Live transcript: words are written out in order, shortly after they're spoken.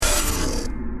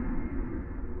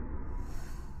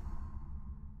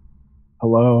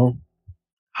Hello.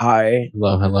 Hi.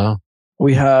 Hello, hello.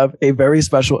 We have a very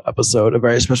special episode, a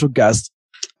very special guest.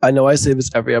 I know I say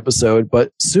this every episode,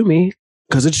 but sue me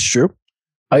because it's true.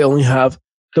 I only have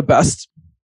the best.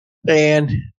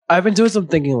 And I've been doing some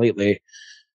thinking lately.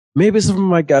 Maybe some of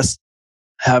my guests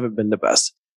haven't been the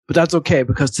best, but that's okay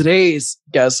because today's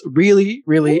guest really,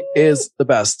 really is the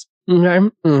best. Okay?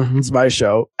 It's my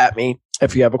show. At me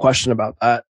if you have a question about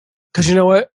that. Because you know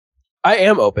what? I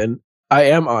am open. I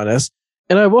am honest.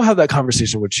 And I will have that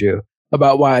conversation with you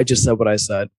about why I just said what I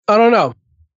said. I don't know.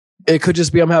 It could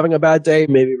just be I'm having a bad day.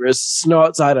 Maybe there's snow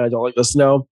outside and I don't like the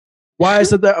snow. Why I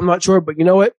said that, I'm not sure. But you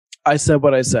know what? I said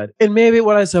what I said. And maybe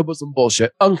what I said was some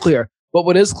bullshit. Unclear. But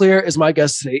what is clear is my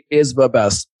guest today is the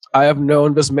best. I have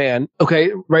known this man.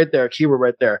 Okay, right there. Keyword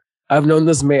right there. I've known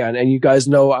this man. And you guys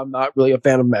know I'm not really a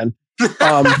fan of men.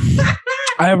 I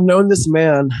have known this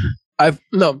man. I've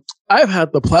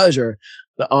had the pleasure,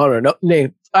 the honor.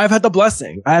 I've had the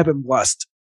blessing. I have been blessed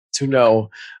to know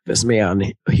this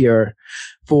man here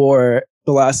for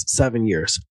the last 7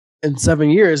 years. And 7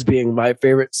 years being my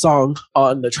favorite song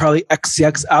on the Charlie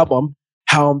XCX album,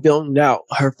 How I'm Feeling Now,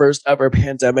 her first ever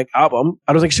pandemic album.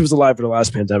 I don't think she was alive for the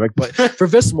last pandemic, but for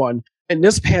this one, in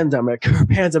this pandemic, her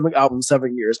pandemic album,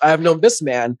 7 years. I have known this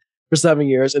man for 7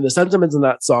 years, and the sentiments in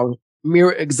that song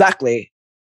mirror exactly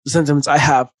the sentiments I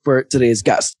have for today's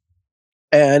guest.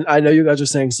 And I know you guys are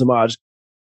saying, Samaj,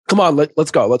 come on,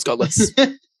 let's go. Let's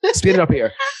speed it up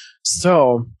here.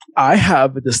 So I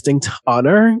have a distinct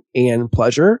honor and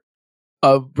pleasure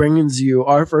of bringing to you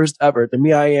our first ever, the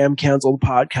Me I Am Canceled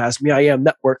podcast, Me I Am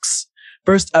Network's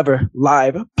first ever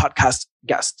live podcast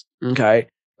guest. Okay.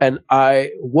 And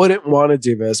I wouldn't want to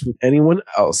do this with anyone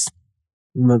else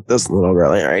than this little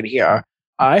girl right here.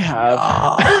 I have.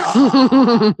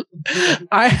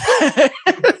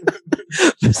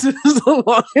 This is the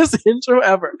longest intro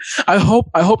ever. I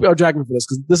hope y'all drag me for this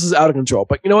because this is out of control.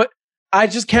 But you know what? I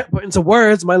just can't put into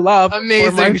words my love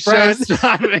Amazing for my friend.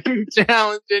 show-stopping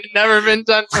challenge. Never been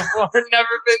done before. Never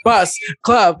been Bus,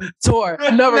 club, tour,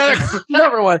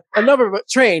 another one, another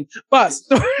train, bus.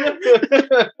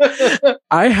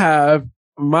 I have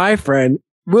my friend,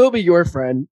 will be your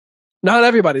friend. Not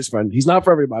everybody's friend. He's not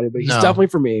for everybody, but he's definitely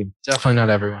for me. Definitely not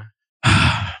everyone.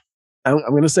 I'm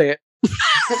going to say it.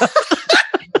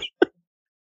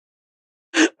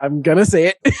 I'm going to say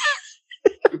it.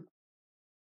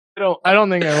 I don't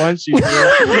think I want you to.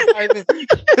 I think,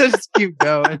 just keep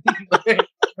going.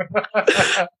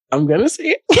 I'm going to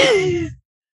say it.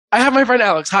 I have my friend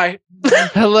Alex. Hi.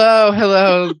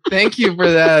 Hello. Thank you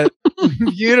for that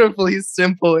beautifully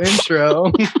simple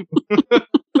intro.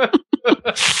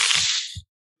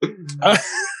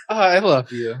 I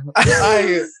love you.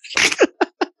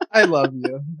 I love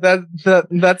you.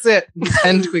 That's it.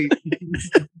 End tweet.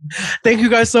 Thank you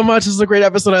guys so much. This is a great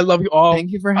episode. I love you all.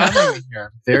 Thank you for having me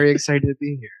here. Very excited to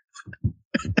be here.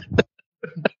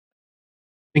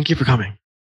 Thank you for coming.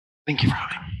 Thank you for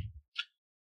coming.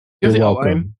 Do you have You're the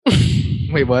welcome.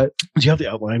 outline? Wait, what? Do you have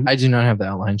the outline? I do not have the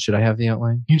outline. Should I have the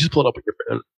outline? You just pull it up with your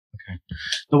phone. Okay.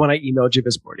 The one I emailed you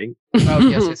this morning. Oh,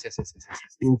 yes.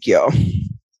 Thank you.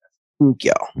 Thank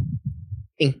you.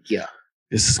 Thank you.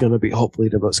 This is going to be hopefully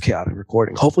the most chaotic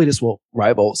recording. Hopefully this will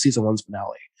rival season 1's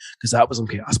finale because that was some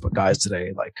chaos. But guys,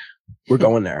 today, like, we're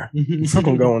going there.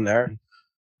 We're going there.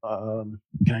 Can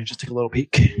I just take a little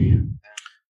peek?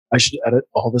 I should edit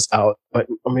all this out, but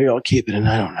maybe I'll keep it in.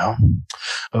 I don't know.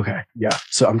 Okay. Yeah.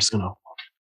 So I'm just going to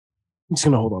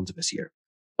hold on to this here.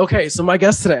 Okay. So my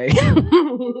guest today,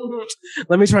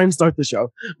 let me try and start the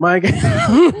show.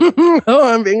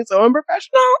 I'm being so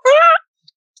unprofessional.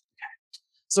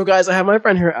 So guys, I have my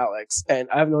friend here, Alex, and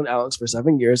I've known Alex for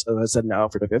 7 years, as I said now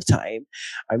for the 5th time.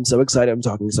 I'm so excited. I'm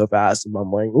talking so fast and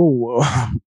mumbling. Ooh,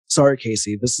 sorry,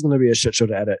 Casey. This is going to be a shit show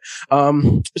to edit.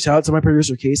 Shout out to my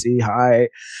producer, Casey. Hi.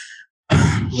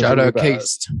 Shout out,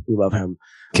 Casey. We love him.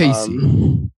 Casey.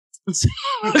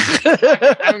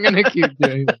 I'm going to keep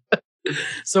doing it.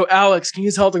 So Alex, can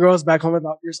you tell the girls back home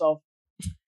about yourself?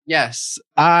 Yes,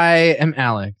 I am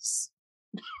Alex.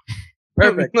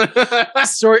 Perfect.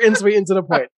 Short and sweet and to the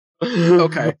point.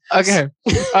 Okay.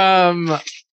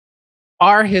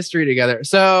 Our history together.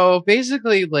 So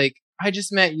basically, like, I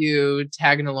just met you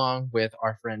tagging along with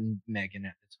our friend Megan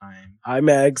at the time. Hi,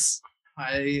 Megs.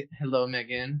 Hi. Hello,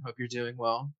 Megan. Hope you're doing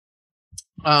well.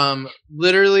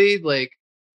 Literally, like,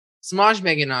 Samaj,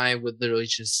 Megan, and I would literally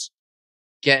just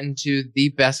get into the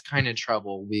best kind of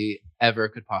trouble we ever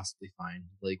could possibly find.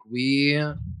 Like,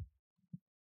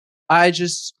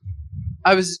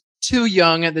 I was too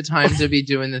young at the time to be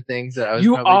doing the things that I was.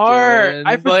 You are. Doing.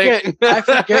 I forget. I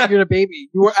forget you're the baby.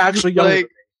 You were actually young.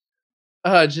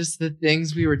 Just the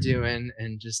things we were doing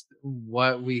and just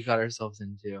what we got ourselves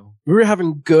into. We were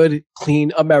having good,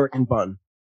 clean American fun.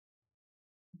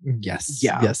 Yes.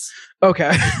 Yeah. Yes.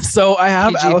 Okay, so I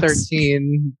have Alex.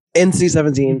 PG-13.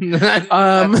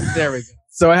 NC-17. There we go.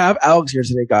 So I have Alex here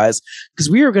today, guys, because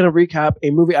we are going to recap a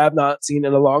movie I've not seen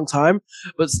in a long time,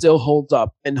 but still holds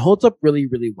up and holds up really,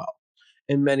 really well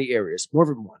in many areas, more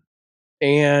than one.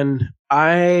 And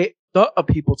I thought of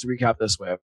people to recap this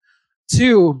with.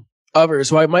 Two others,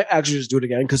 so I might actually just do it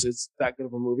again because it's that good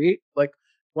of a movie. Like,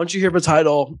 once you hear the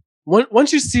title,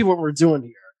 once you see what we're doing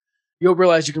here, you'll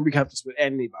realize you can recap this with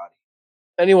anybody,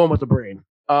 anyone with a brain.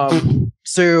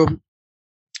 So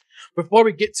before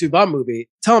we get to the movie,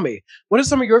 tell me, what are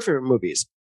some of your favorite movies?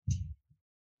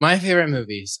 My favorite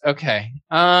movies. Okay.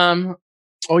 Oh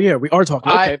yeah, we are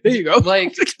talking. Okay, there you go.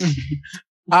 Like,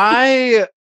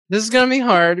 this is gonna be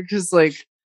hard because, like,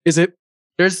 Is it?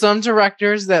 there's some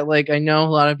directors that, like, I know a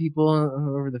lot of people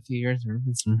over the few years.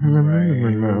 Mr.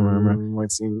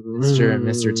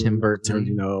 Tim Burton.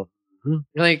 You know,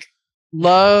 Like,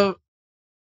 love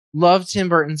Tim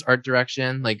Burton's art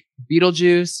direction. Like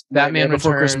Beetlejuice, Batman Nightmare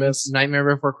Before Returns, Christmas.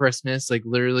 Nightmare Before Christmas. Like,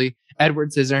 literally,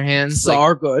 Edward Scissorhands. Saw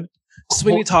are good.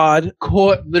 Sweeney Todd.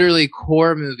 Literally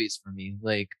core movies for me.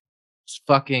 Like,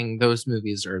 fucking those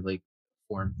movies are like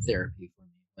form therapy for me.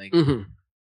 Like,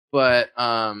 but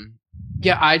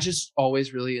yeah, I just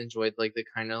always really enjoyed like the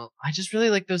kind of. I just really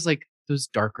like those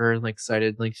darker like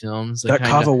sided like films. Like, That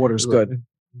Kava water's good.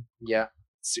 Yeah,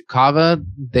 Kava.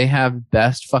 They have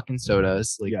best fucking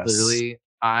sodas. Like, Yes. literally,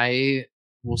 I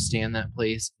will stay in that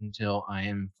place until I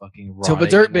am fucking Till the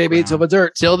rotting dirt, in baby. ground. Till the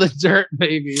dirt. Till the dirt,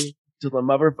 baby. Till the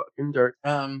motherfucking dirt.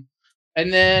 And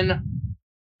then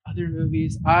other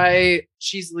movies, I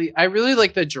really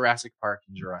like the Jurassic Park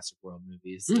and Jurassic World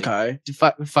movies. Like, Okay.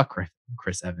 fuck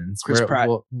Chris Evans. Chris Pratt.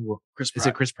 Chris Pratt. Is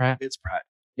it Chris Pratt? It's Pratt.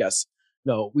 Yes.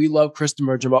 No, we love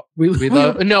Christopher Jamal. We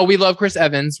love Chris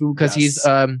Evans because he's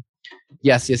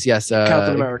yes.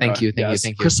 Captain America. Thank you.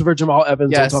 Christopher Jamal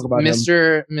Evans. Yes, We'll talk about him.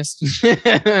 Mr.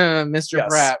 Yes.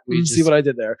 Pratt. See what I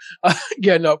did there.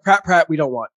 Yeah, no, Pratt. We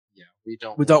don't want. Yeah, we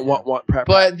don't. We don't want Pratt.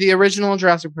 But the original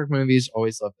Jurassic Park movies,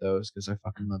 always love those because I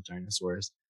fucking love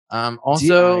dinosaurs.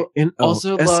 Also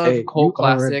love cult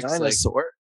classics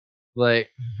like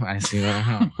I see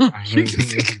that.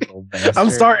 I'm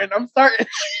starting.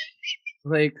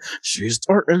 Like, she's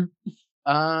starting.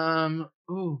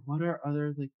 Ooh, what are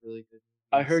other like really good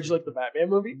movies? I heard you like the Batman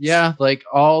movie. Yeah, like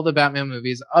all the Batman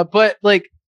movies. But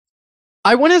like,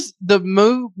 I want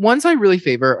to ones I really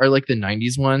favor are like the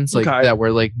 '90s ones, like that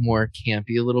were like more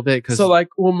campy a little bit. So like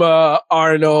Uma,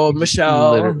 Arnold,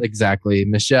 Michelle. Exactly,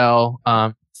 Michelle.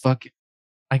 Fuck,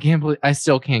 I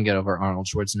still can't get over Arnold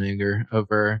Schwarzenegger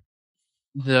over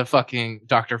the fucking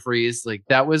Dr. Freeze. Like,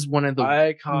 that was one of the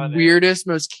iconic, weirdest,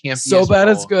 most campy. So bad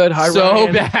it's good. Hi, so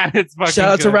Ryan. bad it's fucking Shout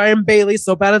out good. to Ryan Bailey.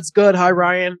 So bad it's good. Hi,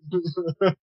 Ryan.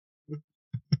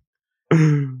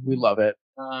 We love it.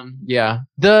 Yeah.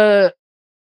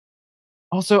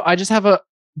 Also, I just have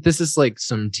this is like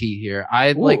some tea here.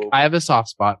 I have a soft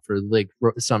spot for like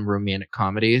some romantic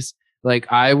comedies. Like,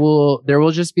 there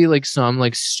will just be like some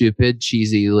like stupid,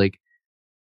 cheesy, like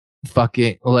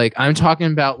fucking, like, I'm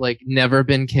talking about like Never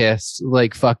Been Kissed,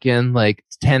 like fucking like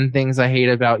 10 Things I Hate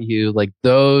About You, like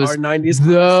those Our 90s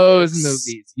those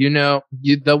classics.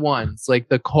 movies, the ones like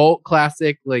the cult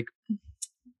classic, like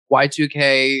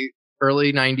Y2K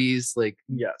early 90s, like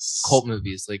yes, cult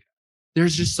movies. Like,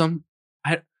 there's just some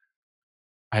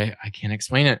I can't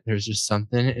explain it. There's just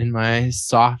something in my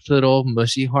soft little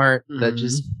mushy heart that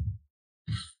just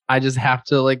I just have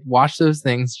to like watch those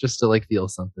things just to like feel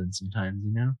something sometimes,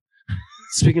 you know?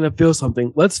 Speaking of feel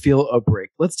something, let's feel a break.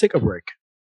 Let's take a break.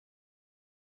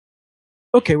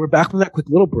 Okay, we're back from that quick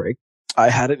little break. I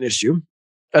had an issue,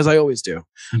 as I always do.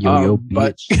 Yo,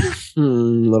 but bitch.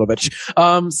 little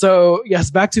bitch. So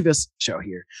yes, back to this show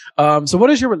here. So what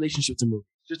is your relationship to movies,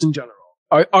 just in general?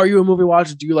 Are you a movie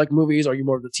watcher? Do you like movies? Are you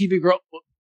more of the TV girl?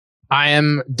 I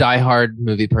am diehard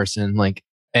movie person, like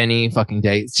any fucking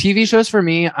day. TV shows for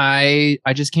me, I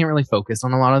just can't really focus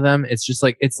on a lot of them. It's just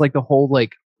like, it's like the whole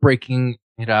like breaking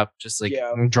it up, just like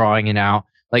drawing it out.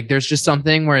 Like, there's just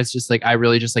something where it's just like, I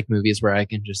really just like movies where I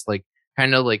can just like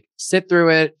kind of like sit through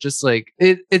it. Just like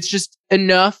it's just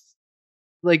enough.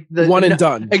 Like the one and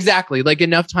done. Exactly. Like,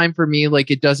 enough time for me. Like,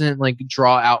 it doesn't like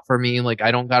draw out for me. Like, I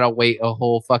don't gotta wait a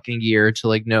whole fucking year to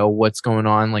like know what's going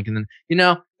on. Like, and then,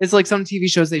 it's like some TV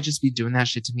shows, they just be doing that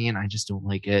shit to me and I just don't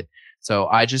like it. So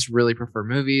I just really prefer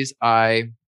movies. I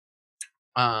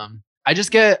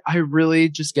really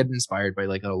just get inspired by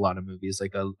like a lot of movies.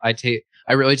 Like,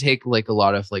 I really take like a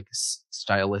lot of like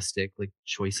stylistic like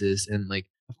choices and like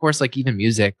of course, like even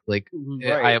music, like I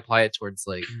Right. apply it towards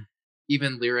like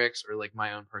even lyrics or like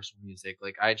my own personal music.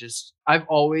 Like I've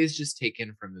always just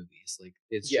taken from movies. Like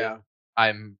it's Yeah. just,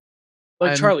 I'm Like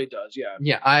I'm- Charlie does. Yeah.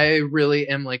 yeah, I really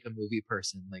am like a movie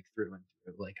person, like through and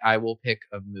through. Like I will pick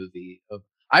a movie of.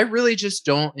 I really just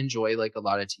don't enjoy like a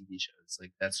lot of TV shows.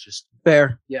 Like that's just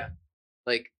Fair.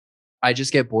 like I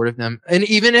just get bored of them. And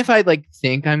even if I like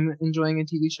think I'm enjoying a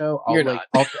TV show, I'll You're like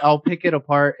not. I'll pick it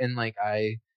apart and like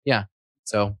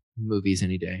So movies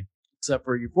any day. Except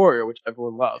for Euphoria, which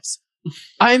everyone loves.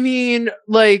 I mean,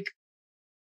 like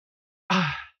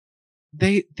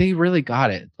they really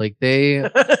got it. Like they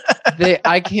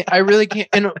I really can't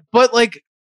but like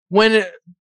when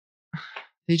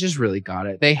they just really got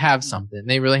it. They have something.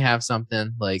 They really have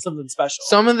something. Like Something special.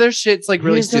 some of their shit's like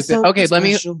really He's got stupid. something Okay,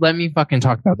 special. let me fucking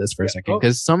talk about this for a Yeah, second go.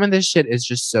 because some of this shit is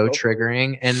just so Go for it.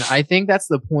 triggering, and I think that's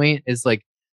the point. Is like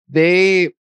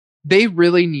they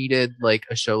really needed like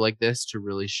a show like this to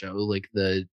really show like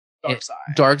the Dark side.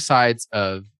 dark sides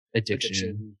of addiction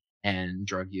Addiction. and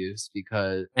drug use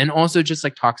and also just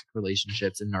like toxic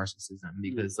relationships and narcissism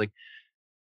because like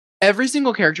every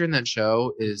single character in that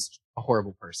show is a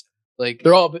horrible person. Like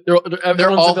They're all they're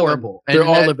everyone's all a villain. horrible. They're And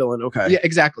all that- the villain. Okay. yeah,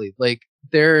 exactly. Like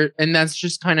and that's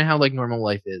just kind of how like normal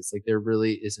life is. Like there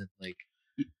really isn't like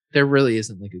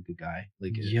a good guy.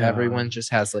 Like Yeah. everyone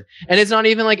just has like, and it's not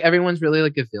even like everyone's really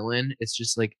like a villain. It's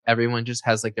just like everyone just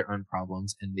has like their own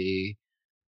problems and they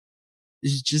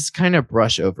just kind of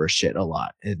brush over shit a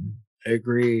lot. And I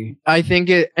agree. I think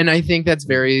that's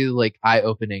very like eye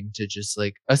opening to just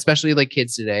like, especially like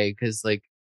kids today, because like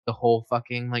the whole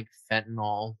fucking like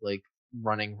fentanyl like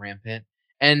running rampant.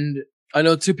 And I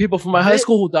know 2 people from my high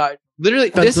school who died. literally,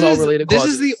 this Fentanyl-related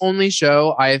is the causes. only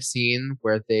show I have seen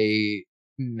where they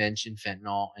mention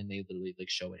fentanyl and they literally like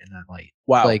show it in that light.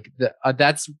 Wow. Like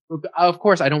that's of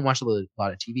course I don't watch a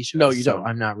lot of TV shows. No, you so don't.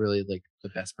 I'm not really like the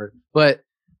best person, but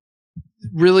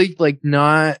really like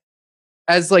not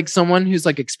as like someone who's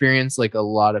like experienced like a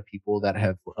lot of people that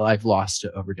I've lost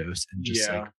to overdose and just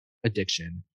Yeah. like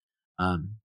addiction.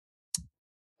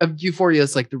 Euphoria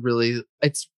is like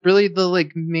it's really the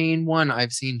like main one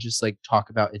I've seen just like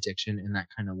talk about addiction in that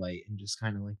kind of light and just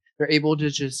kind of like they're able to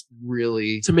just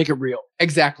really to make it real.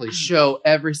 exactly show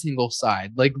every single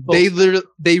side. Like Both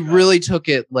they really took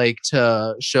it like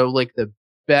to show like the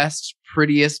best,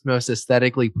 prettiest, most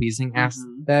aesthetically pleasing Mhm.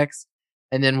 aspects,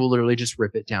 and then we'll literally just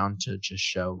rip it down to just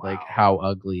show like Wow. how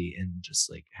ugly and just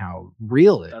like how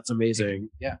real it is. That's amazing.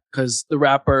 Yeah. Because the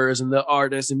rappers and the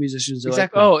artists and musicians are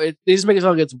Exactly. like, oh, they just make it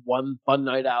sound like it's one fun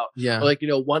night out. Yeah. Or like,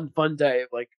 one fun day.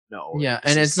 Like, no. Yeah,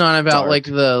 this and is it's not about dark. like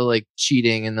the like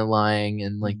cheating and the lying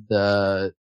and like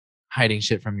the hiding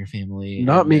shit from your family.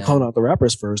 Not and me then- calling out the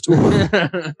rappers first.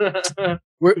 I'm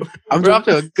We're off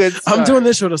to a good start. I'm doing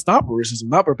this show to stop racism,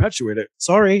 not perpetuate it.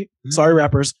 Sorry, sorry,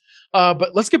 rappers.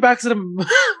 But let's get back to the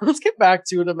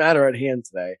matter at hand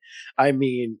today. I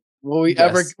mean, will we Yes,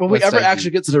 ever let's dive actually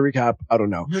deep. get to the recap? I don't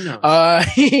know. Who knows?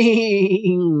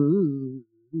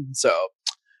 So,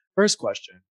 first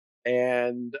question,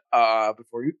 and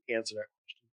before you answer that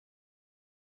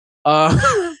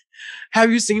question,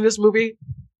 have you seen this movie?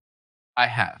 I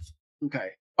have Okay.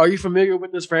 Are you familiar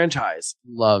with this franchise?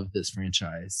 loved this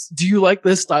franchise. Do you like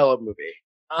this style of movie?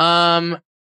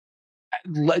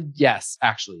 Yes,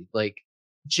 actually, like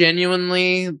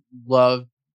genuinely love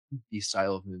these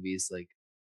style of movies. Like,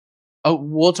 oh,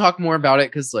 we'll talk more about it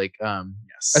because, like,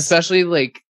 Yes. especially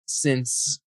like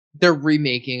since they're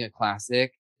remaking a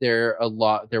classic, there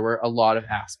were a lot of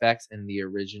aspects in the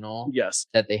original Yes.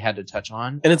 that they had to touch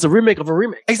on. And it's a remake of a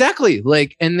remake. Exactly,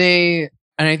 like, and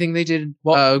I think they did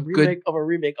a good, remake of a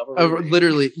remake of a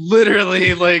remake.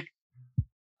 literally, like,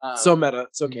 So meta.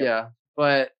 So camp. yeah.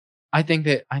 But I think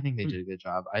they did a good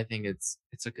job. I think it's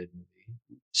a good movie.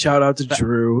 Shout out to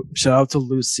Drew. Shout out to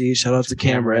Lucy. Shout out to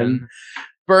Cameron.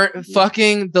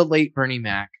 Fucking the late Bernie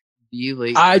Mac. The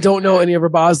late. I Bernie don't know Mac. any of her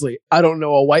Bosley. I don't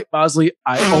know a white Bosley.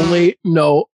 I only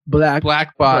know black.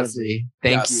 Black Bosley.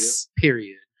 Thank Yes. you.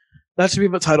 Period. That should be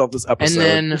the title of this And episode.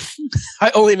 then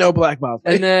I only know black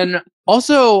Bosley. and then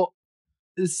also.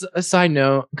 This a side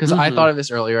note because I Mhm. thought of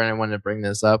this earlier and I wanted to bring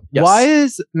this up. Yes. Why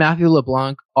is Matthew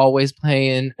LeBlanc always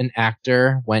playing an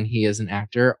actor when he is an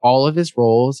actor? All of his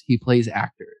roles, he plays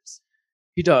actors.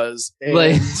 He does. And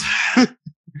Like,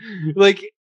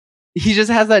 like he just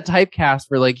has that typecast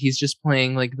where like he's just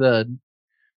playing like the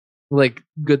like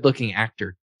good looking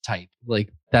actor type. Like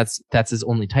that's his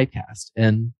only typecast.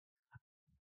 And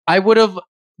I would have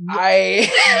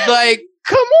like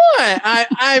Come on.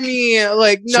 I mean,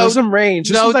 like, Show no, some range.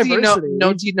 Show no some tea, no, diversity.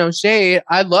 no tea, no shade.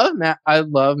 I love Matt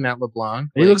LeBlanc.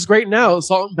 He looks great now.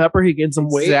 Salt and pepper. He gained some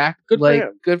weight. Exactly. Good for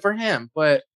him. Good for him.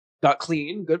 But Got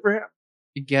clean. Good for him.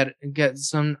 get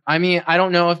some. I mean, I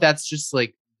don't know if that's just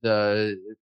like the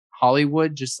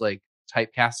Hollywood just like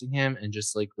typecasting him and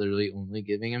just like literally only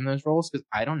giving him those roles, because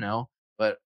I don't know.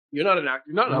 But You're not an actor.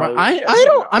 You're not. I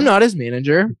don't. I'm not his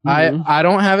manager. Mhm. I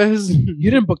don't have his. You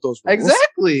didn't book those roles.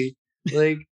 Exactly.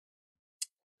 Like,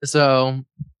 so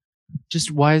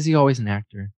just why is he always an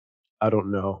actor? I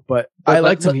don't know, but I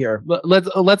liked him here.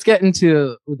 Let's get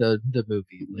into the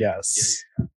movie. Like, Yes.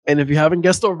 And if you haven't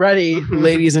guessed already,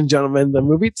 ladies and gentlemen, the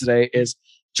movie today is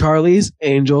Charlie's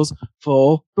Angels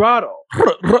Full Throttle.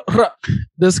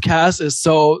 This cast is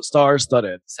so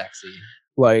star-studded. Sexy.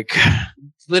 Like,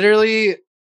 Literally,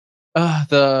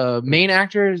 the main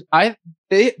actors,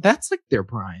 that's like their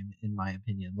prime in my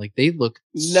opinion. Like, they look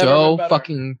Never so been better.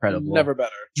 fucking incredible. never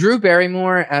better. Drew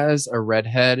Barrymore as a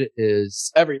redhead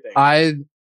is Everything.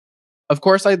 Of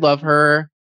course I love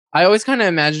her. I always kind of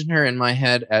imagine her in my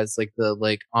head as like the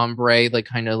like ombre, like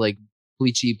kind of like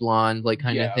bleachy blonde, like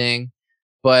kind Yeah. of thing.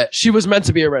 But She was meant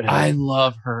to be a redhead. I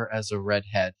love her as a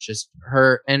redhead. Just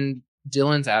her and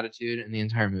Dylan's attitude in the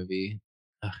entire movie.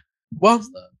 Well,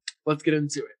 Just love. let's get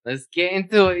into it. Let's get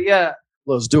into it. Yeah.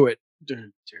 Let's do it.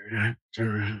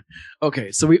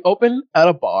 Okay, so we open at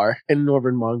a bar in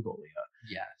northern Mongolia,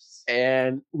 Yes.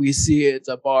 and we see it's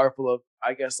a bar full of,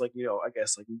 I guess,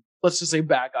 let's just say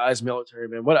bad guys, military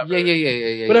men, whatever.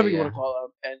 Yeah. Whatever you want to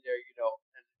call them,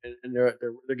 and they're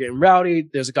they're getting rowdy.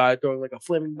 There's a guy throwing like a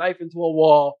flaming knife into a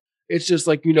wall. It's just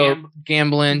like,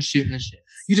 Gambling, shooting the shit.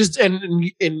 you just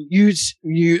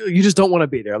you just don't want to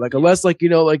be there. Like, unless like you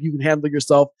can handle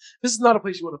yourself. This is not a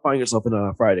place you want to find yourself in on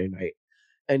a Friday night.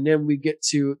 And then we get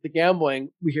to the gambling.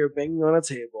 We hear banging on a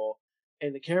table,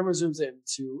 and the camera zooms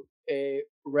into a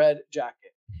red jacket.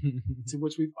 To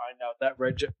which we find out that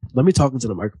let me talk into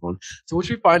the microphone. To which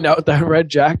we find out that red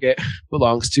jacket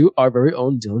belongs to our very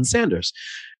own Dylan Sanders.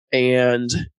 And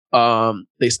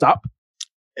they stop,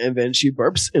 and then she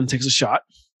burps and takes a shot.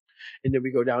 And then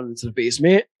we go down into the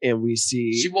basement, and we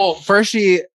see First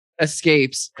she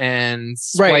escapes and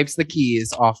swipes the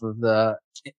keys off of the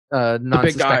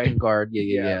non-suspecting guard.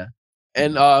 Yeah.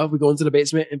 And we go into the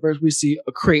basement, and first we see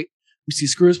a crate. We see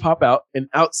screws pop out, and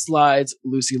out slides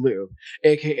Lucy Liu,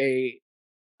 aka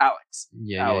Alex.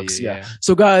 Yeah.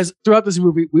 So, guys, throughout this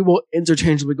movie, we will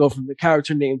interchangeably go from the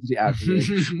character name to the actor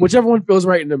name, whichever one feels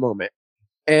right in the moment.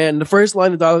 And the first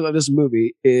line of dialogue of this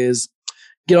movie is,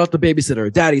 "Get off the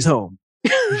babysitter, Daddy's home."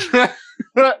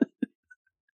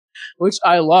 Which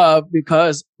I love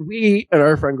because we in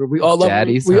our friend group, we all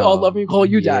love me call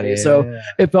you Daddy. So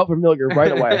it felt familiar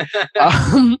right away.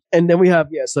 And then we have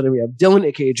Dylan,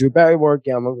 aka Drew Barrymore,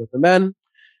 gambling with the men.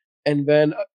 And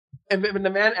then the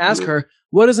man asks her,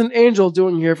 "What is an angel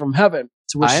doing here from heaven?"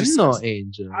 To which I'm she no says,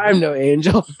 angel. "I'm no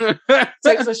angel."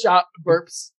 Takes a shot,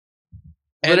 burps.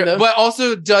 But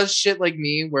also does shit like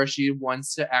me where she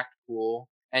wants to act cool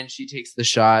and she takes the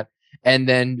shot, and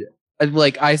then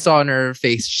like I saw in her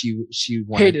face she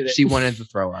Hated it. she wanted to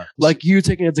throw up. Like you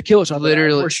taking a tequila shot.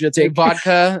 Literally, or should take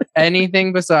vodka,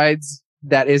 anything besides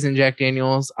that isn't Jack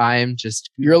Daniels.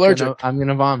 You're allergic. I'm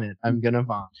gonna vomit.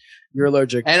 You're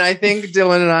allergic. And I think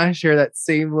Dylan and I share that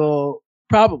same little.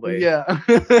 Probably. Yeah.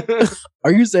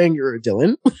 Are you saying you're a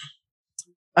Dylan?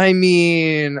 I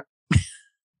mean,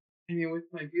 with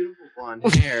my beautiful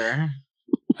blonde hair,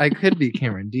 I could be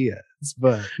Cameron Diaz,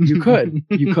 but you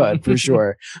could for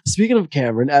sure. Speaking of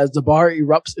Cameron, as the bar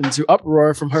erupts into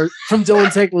uproar from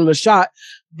Dylan taking the shot,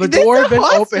 the door then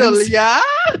opens. Yeah,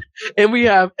 and we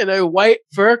have in a white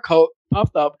fur coat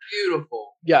puffed up.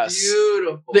 Beautiful. Yes.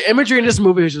 Beautiful. The imagery in this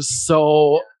movie is just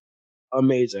so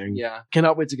amazing. Yeah.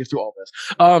 Cannot wait to get through all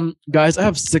this. Guys, I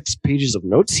have 6 pages of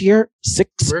notes here.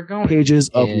 6 pages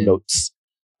of notes.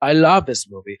 I love this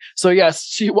movie. So yes,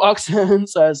 she walks in and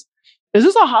says, "Is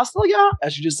this a hostel? Yeah,"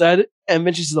 as she just said. And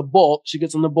then she sees a bull. She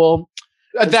gets on the bull.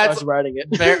 That's riding it.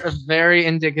 Very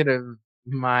indicative.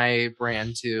 My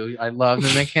brand too. I love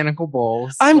the mechanical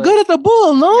bulls. I'm good at the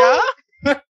bull, no?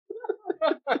 Yeah.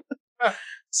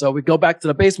 So we go back to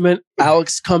the basement.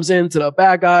 Alex comes in to the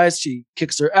bad guys. She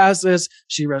kicks their asses.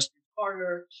 She rescues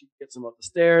Carter. She gets him up the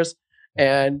stairs.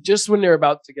 And just when they're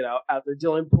about to get out, after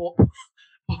Dylan pulls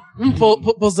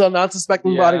the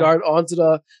non-suspecting bodyguard onto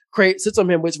the crate, sits on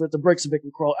him, waits for it to break so they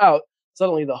can crawl out.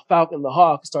 Suddenly, the Falcon, the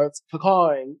Hawk, starts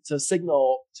cawing to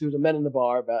signal to the men in the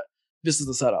bar that this is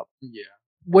the setup. Yeah.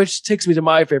 Which takes me to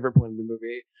my favorite point in the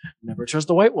movie. Never trust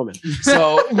a white woman.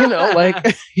 So,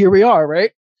 like, here we are,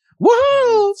 right?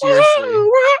 Woohoo! Seriously.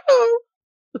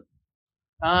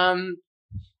 Woohoo!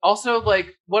 Also,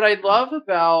 like what I love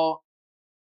about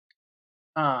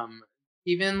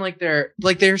even like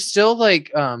they're still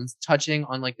like touching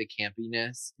on like the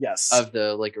campiness Yes. of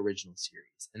the like original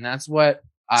series, and that's what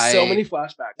So many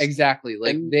flashbacks. exactly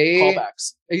like and they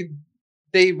callbacks.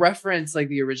 they reference like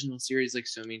the original series like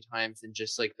so many times, and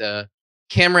just like the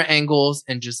camera angles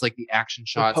and just like the action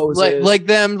shots, poses, like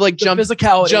them like The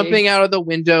physicality. jumping out of the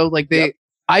window, like they. Yep.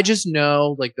 I just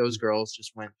know like those girls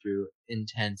just went through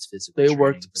intense physical. They training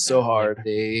worked for so that. hard.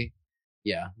 Like,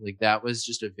 like that was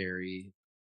just a very.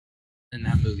 And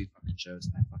that movie fucking shows.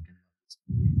 I fucking love this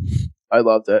movie. I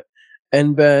loved it.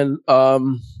 And then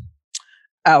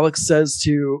Alex says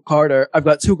to Carter, "I've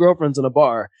got 2 girlfriends in a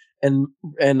bar." And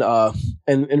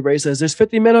Ray says, "There's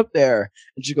 50 men up there."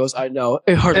 And she goes, "I know.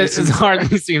 It hardly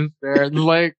seems fair.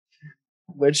 Like,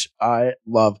 which I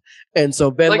love. And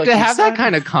so Ben, like to have that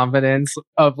kind of confidence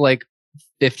of like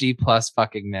 50 plus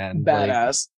fucking men,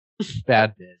 badass, like,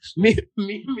 bad bitch. me,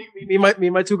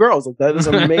 my 2 girls. Like that is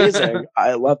amazing.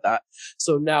 I love that.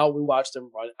 So now we watch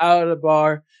them run out of the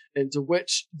bar, and to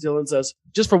which Dylan says,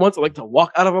 "Just for once, I like to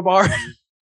walk out of a bar."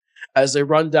 As they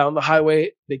run down the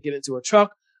highway, they get into a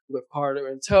truck with Carter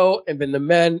in tow, and then the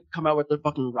men come out with their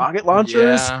fucking rocket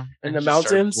launchers in the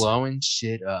mountains, blowing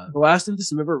shit up, blasting the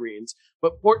smithereens.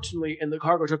 But fortunately, in the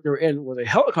cargo truck they were in was a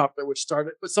helicopter, which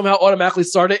started, but somehow automatically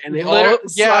started, and they all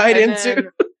slide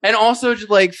into. And also,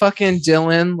 just like fucking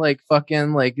Dylan, like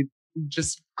fucking like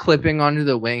just clipping onto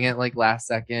the wing at like last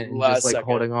second, and just like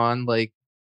holding on, like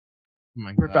oh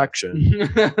my perfection,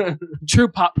 true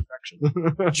pop perfection,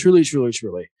 truly, truly,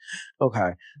 truly.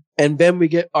 Okay, and then we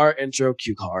get our intro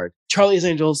cue card: Charlie's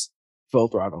Angels, Full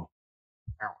Throttle.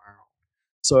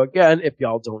 So again, if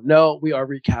y'all don't know, we are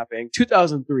recapping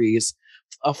 2003's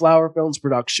a Flower Films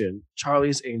production,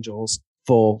 Charlie's Angels,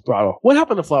 Full Throttle. What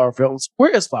happened to Flower Films? Where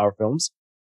is Flower Films?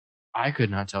 I could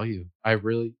not tell you. I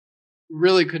really,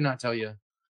 really could not tell you.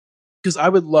 Because I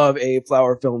would love a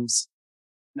Flower Films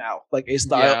now, like a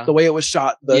style, the way it was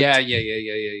shot. Yeah.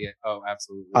 Oh,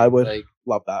 absolutely. I would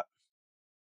love that.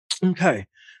 Okay.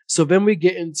 So then we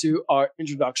get into our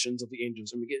introductions of the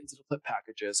Angels, and we get into the clip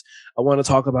packages. I want to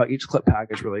talk about each clip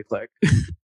package really quick.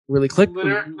 Really quick.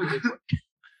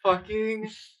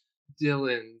 Fucking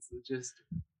Dylan's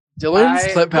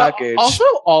clip package. Also,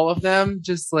 all of them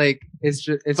just like it's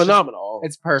phenomenal.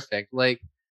 It's perfect. Like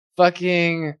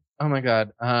fucking oh my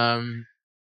god.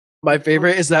 My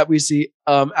favorite is that we see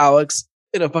Alex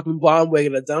in a fucking blonde wig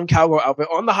and a dumb cowgirl outfit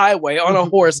on the highway on a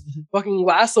horse, fucking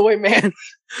lasso away man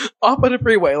off of the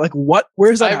freeway. Like what?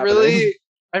 Where's that?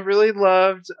 I really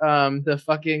loved the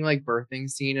fucking like birthing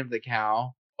scene of the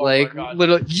cow. Oh like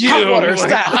little hot water,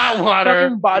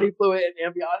 fucking body fluid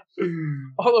and ambiotic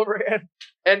all over it.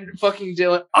 And fucking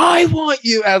Dylan, I want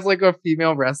you as like a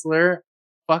female wrestler.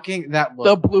 Fucking that look.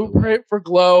 The blueprint for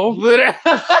Glow.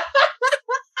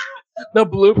 The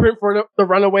blueprint for the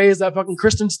Runaways, that fucking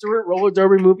Kristen Stewart roller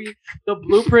derby movie. The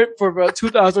blueprint for the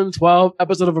 2012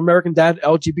 episode of American Dad,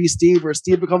 LGB Steve, where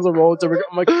Steve becomes a roller derby.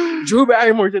 I'm like, Drew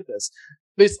Barrymore did this.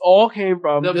 This all came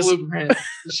from the blueprint.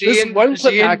 She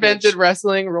invented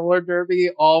wrestling, roller derby,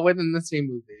 all within the same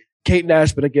movie. Kate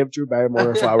Nash better give Drew Barrymore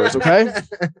her flowers, okay?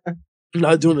 I'm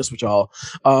not doing this with y'all.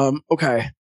 Okay.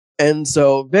 And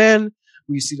so then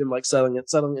we see them like settling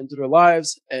into their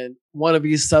lives, and one of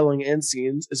these settling in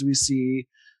scenes is we see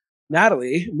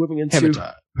Natalie moving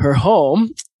into her home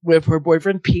with her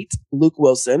boyfriend Pete, Luke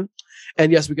Wilson.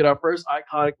 And yes, we get our first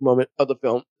iconic moment of the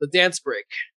film, the dance break,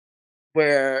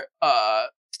 where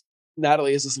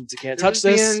Natalie is listening to Can't Touch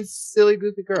This. Being silly,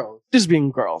 goofy girls. Just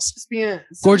being girls. Just being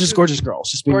gorgeous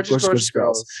girls. Just being gorgeous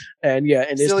girls. And yeah,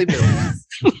 and silly billies.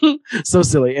 So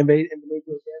silly. And they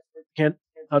Can't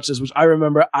Touch This, which I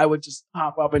remember I would just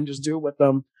hop up and just do it with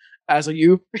them as a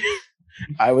youth.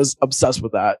 I was obsessed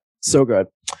with that. So good.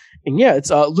 And yeah,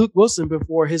 it's Luke Wilson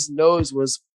before his nose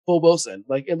was full Wilson.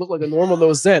 Like it looked like a normal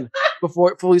nose then,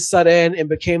 before it fully set in and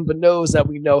became the nose that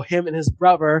we know him and his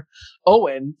brother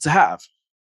Owen to have.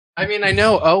 I mean, I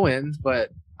know Owen,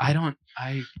 but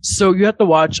So you have to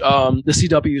watch the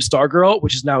CW Stargirl,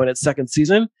 which is now in its 2nd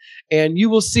season, and you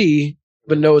will see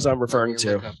the nose I'm referring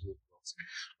to.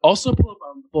 Also, pull up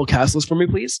the full cast list for me,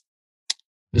 please.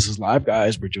 This is live,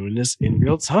 guys. We're doing this in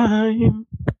real time.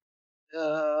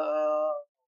 Not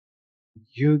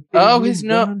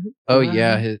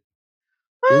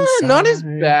as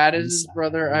bad as his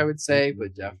brother, I would say,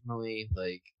 but definitely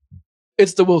like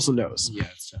it's the Wilson nose. Yeah,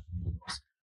 it's definitely Wilson.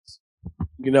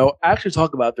 You know, I actually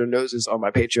talk about their noses on my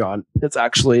Patreon. It's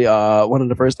actually one of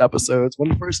the first episodes.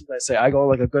 One of the first things I say, I go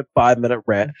like a good 5-minute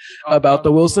rant about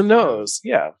the Wilson nose.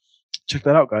 Yeah. Check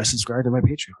that out, guys. Subscribe to my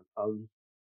Patreon.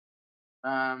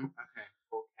 Okay,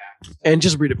 full cast. And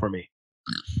just read it for me.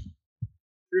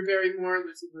 Drew Barrymore,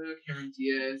 Lucy Liu, Cameron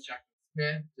Diaz, Jack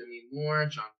Smith, Demi Moore,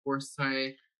 John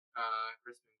Forsythe,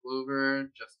 Crispin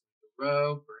Glover, Justin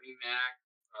Theroux, Bernie Mac,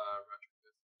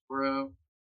 Rodriguez Toro.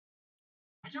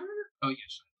 I don't remember. Oh,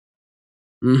 yes.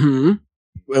 And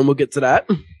we'll get to that.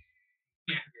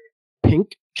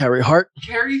 Pink, Carrie Hart.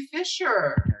 Carrie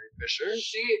Fisher.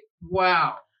 She,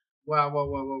 wow.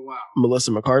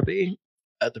 Melissa McCarthy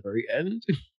at the very end.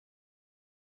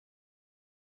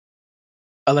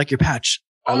 I like your patch.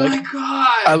 My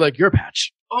God. I like your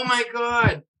patch. Oh my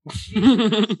God.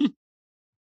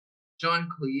 John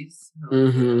Cleese.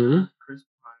 Chris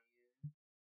Pontius.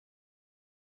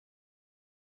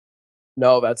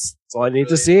 No, that's all I need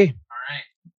to see. All right.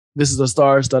 This is a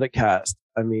star-studded cast.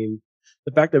 I mean,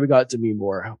 the fact that we got Demi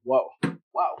Moore. Whoa.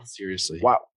 Wow. Seriously.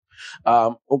 Wow.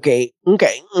 Okay.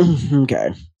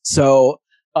 So,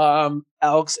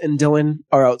 Alex and Dylan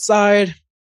are outside,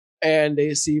 and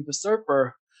they see the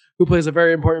surfer, who plays a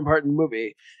very important part in the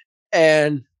movie.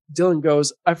 And Dylan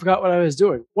goes, I forgot what I was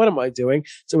doing. What am I doing?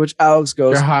 To which Alex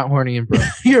goes, You're hot, horny, and broke.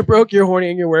 You're broke, you're horny,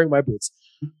 and you're wearing my boots.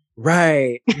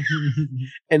 Right.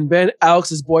 And then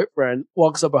Alex's boyfriend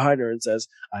walks up behind her and says,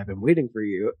 I've been waiting for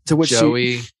you. To which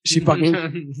Joey. she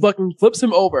fucking flips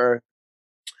him over.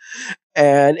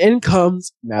 And in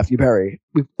comes Matthew Perry.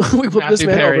 We flip this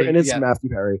man over, and it's Matthew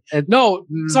Perry. And no,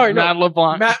 sorry, no. Matt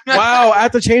LeBlanc. Wow, I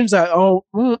have to change that. Oh,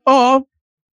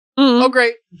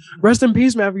 great. Rest in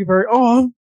peace, Matthew Perry.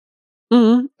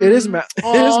 It is Matt. It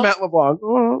is Matt LeBlanc.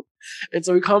 Oh. And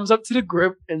so he comes up to the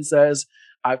group and says,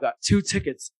 I've got 2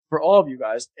 tickets for all of you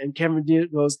guys. And Cameron Diaz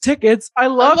goes, tickets? I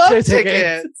love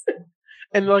tickets.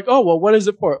 And they're like, oh, well, what is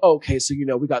it for? Oh, okay, so,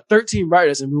 we got 13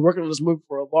 writers and we've been working on this movie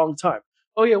for a long time.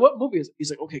 Oh, yeah, what movie is it? He's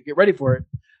like, okay, get ready for it.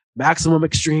 Maximum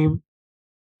Extreme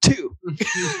 2.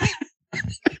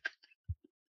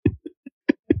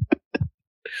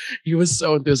 He was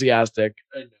so enthusiastic.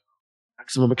 I know.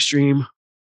 Maximum Extreme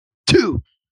 2.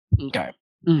 Okay.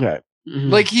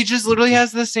 Like, he just literally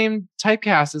has the same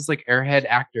typecast as, like, Airhead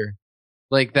actor.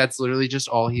 Like, that's literally just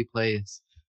all he plays.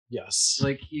 Yes.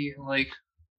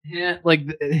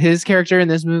 His character in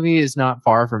this movie is not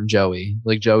far from Joey.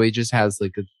 Like, Joey just has,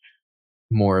 like, a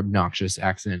more obnoxious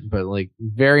accent, but, like,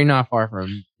 very not far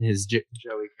from his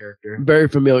Joey character. Very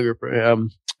familiar for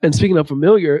him. And speaking of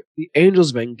familiar, the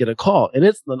Angels men get a call, and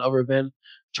it's none other than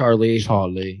Charlie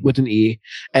with an E.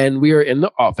 And we are in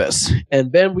the office.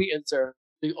 And then we enter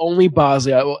the only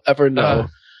Bosley I will ever know.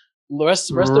 Rest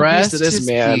in peace to this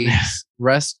man.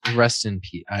 Rest in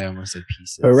peace. I almost said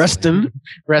pieces. Rest in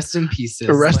pieces.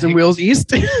 Rest in Wheels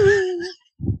East.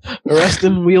 Rest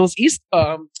in Wheels East.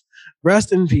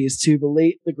 Rest in peace to the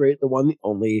late, the great, the one, the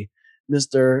only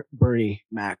Mr. Bernie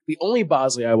Mac, the only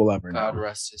Bosley I will ever know. God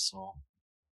rest his soul.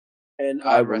 And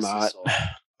I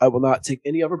will not take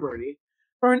any other Bernie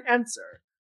for an answer.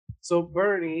 So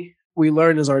Bernie, we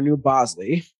learn, is our new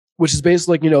Bosley, which is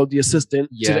basically like, the assistant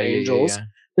to the Angels. Yeah.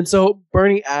 And so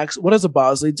Bernie asks, what does a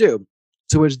Bosley do?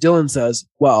 To which Dylan says,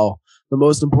 well, the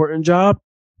most important job,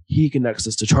 he connects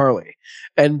us to Charlie.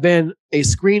 And then a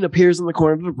screen appears in the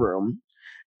corner of the room,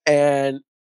 and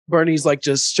Bernie's like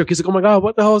just shook. He's like, oh my God,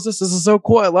 what the hell is this? This is so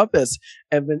cool. I love this.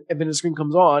 And then the screen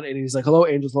comes on, and he's like, hello,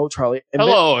 Angels. Hello, Charlie. And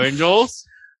Angels.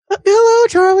 Hello,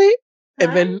 Charlie.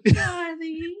 And then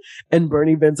Charlie. And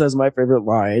Bernie then says my favorite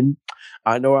line.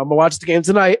 I know I'm going to watch the game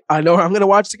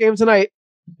tonight.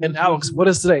 And Alex, what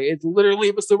is today? It's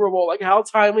literally the Super Bowl. Like, how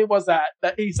timely was that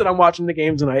he said I'm watching the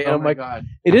game tonight? And I'm like, God,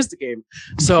 it is the game.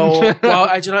 So while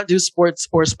I do not do sports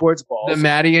or sports balls, the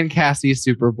Maddie and Cassie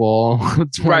Super Bowl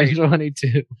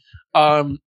 2022.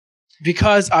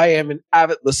 Because I am an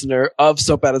avid listener of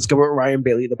So Bad It's Good with Ryan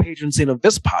Bailey, the patron saint of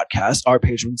this podcast, our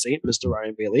patron saint, Mr.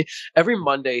 Ryan Bailey. Every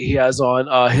Monday he has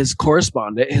on his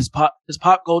correspondent, his pop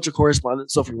culture correspondent,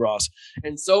 Sophie Ross.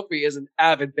 And Sophie is an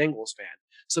avid Bengals fan.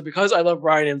 So because I love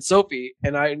Ryan and Sophie,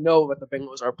 and I know that the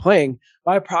Bengals are playing,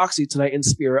 by proxy tonight in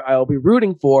spirit, I'll be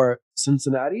rooting for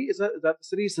Cincinnati. Is that the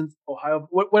city? Since Ohio,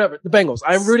 whatever. The Bengals.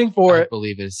 I'm rooting for. I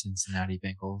believe it's Cincinnati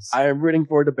Bengals. I am rooting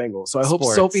for the Bengals. So I hope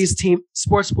Sophie's team, go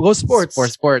sports.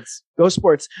 Go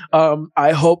sports.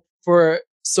 I hope for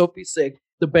Sophie's sake,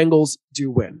 the Bengals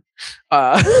do win.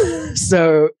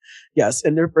 So yes,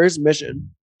 in their first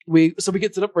mission, we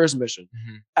get to the first mission.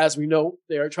 Mm-hmm. As we know,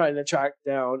 they are trying to track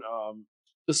down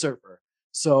the surfer.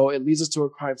 So it leads us to a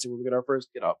crime scene where we get our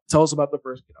first get up. Tell us about the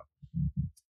first get up.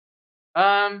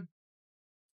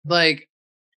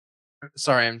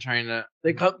 Sorry, I'm trying to.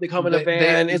 They come in a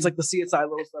van. It's like the CSI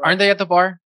little stuff. Aren't they at the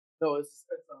bar? No, it's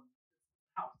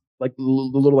like the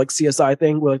little like CSI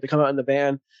thing where like they come out in the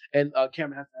van and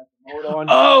Cameron has to have the mode on.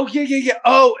 Oh yeah.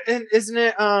 Oh, and isn't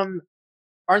it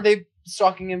Aren't they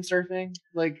stalking him surfing?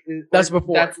 Like That's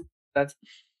before. That's.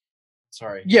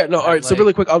 Sorry. Yeah. No. All right. So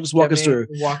really quick, I'll just walk us through.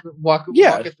 Walk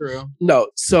it through. No.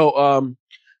 So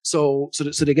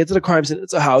they get to the crime scene.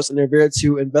 It's a house, and they're there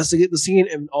to investigate the scene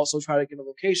and also try to get a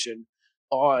location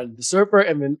on the surfer,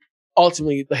 and then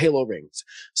ultimately the halo rings.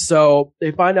 So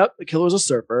they find out the killer is a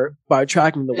surfer by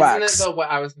tracking the wax.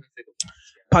 I was going to say the wax.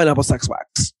 Pineapple sex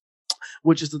wax,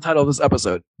 which is the title of this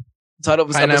episode. The title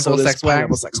of this episode is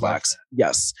Pineapple Sex Wax.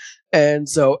 Yes. And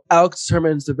so Alex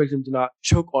determines the victim did not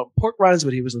choke on pork rinds,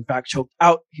 but he was in fact choked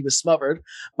out. He was smothered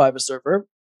by the surfer.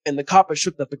 And the cop is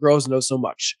shook that the girls know so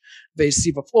much. They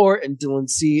see the floor, and Dylan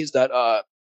sees that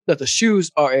the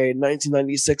shoes are a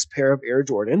 1996 pair of Air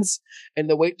Jordans, and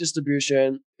the weight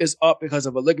distribution is up because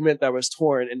of a ligament that was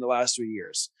torn in the last 3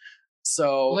 years.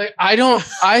 So, like,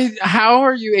 how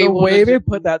are you able? The way they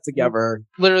put that together,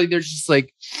 literally, they're just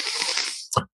like,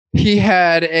 he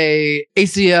had a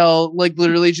ACL, like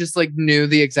literally, just like knew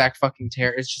the exact fucking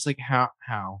tear. It's just like how.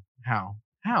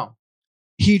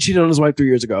 He cheated on his wife 3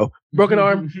 years ago. Broken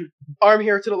arm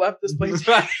here to the left. This place.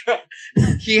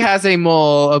 He has a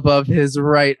mole above his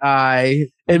right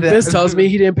eye. And this tells me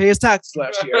he didn't pay his taxes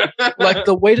last year. Like,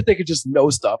 the way that they could just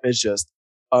know stuff is just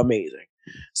amazing.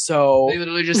 So they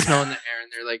literally just smell in the air,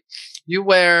 and they're like, you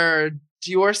wear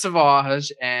Dior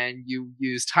Sauvage and you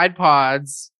use Tide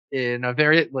Pods in a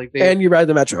very and you ride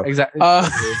the metro. Exactly.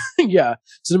 Yeah.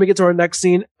 So then we get to our next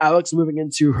scene. Alex moving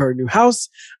into her new house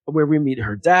where we meet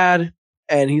her dad.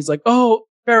 And he's like, "Oh,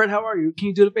 Barrett, how are you? Can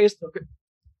you do the face?" Okay.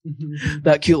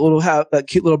 that cute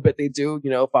little bit they do,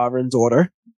 father and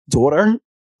daughter.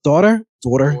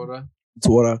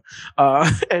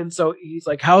 And so he's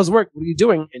like, "How's work? What are you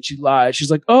doing?" And she lies.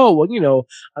 She's like, "Oh, well,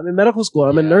 I'm in medical school.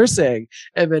 I'm in nursing."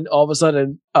 And then all of a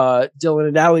sudden, Dylan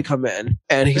and Natalie come in,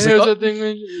 and he's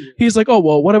like, "Oh,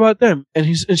 well, what about them?" And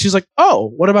she's like, "Oh,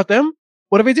 what about them?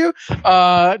 What do we do?"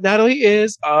 Natalie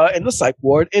is in the psych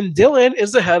ward, and Dylan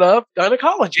is the head of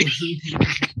gynecology.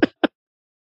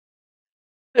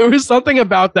 There was something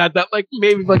about that like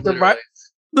maybe like the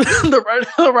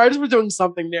writers were doing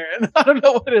something there, and I don't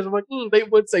know what it is. I'm like, they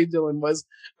would say Dylan was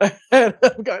the head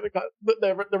of gynecology.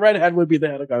 The redhead would be the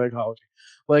head of gynecology.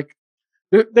 Like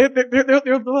they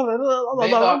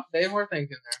were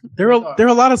thinking there are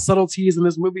a lot of subtleties in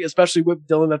this movie, especially with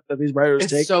Dylan that these writers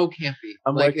take. It's so campy.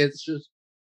 I'm like, it's just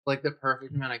like the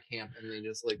perfect amount of camp, and they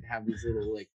just like have these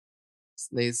little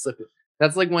they slip it.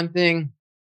 That's like one thing.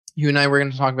 You and I were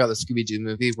going to talk about the Scooby-Doo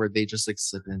movie where they just like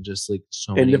slip in just like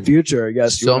so many. In the future,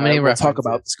 yes. So many we'll talk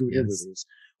about the Scooby-Doo movies.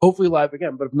 Hopefully live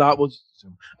again, but if not, we'll just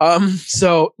assume.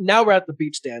 So now we're at the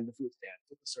beach stand, the food stand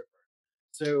with the surfer.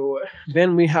 So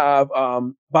then we have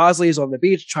Bosley is on the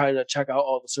beach trying to check out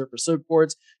all the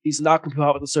surfboards. He's knocking people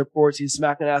out with the surfboards. He's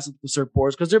smacking ass with the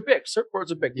surfboards because they're big.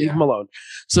 Surfboards are big. Leave him alone.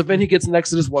 So then he gets next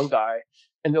to this one guy,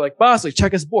 and they're like, "Bosley,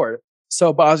 check his board."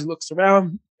 So Bosley looks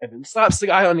around and then slaps the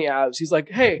guy on the abs. He's like,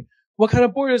 "Hey, what kind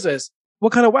of board is this?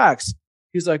 What kind of wax?"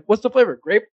 He's like, "What's the flavor?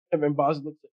 Grape?" And then Bosley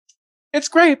looks like, "It's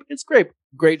grape. It's grape."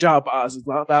 Great job, Boz. It's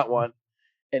not that one.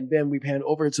 And then we pan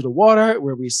over to the water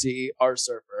where we see our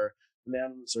surfer, the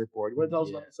man on the surfboard. You want to tell us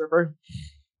about the surfer?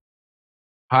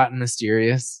 Hot and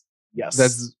mysterious. Yes.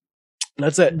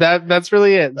 That's it. That's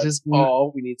really it. That's just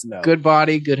all we need to know. Good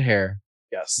body, good hair.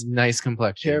 Yes. Nice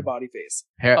complexion. Hair, body, face.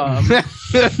 Hair.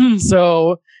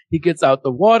 So he gets out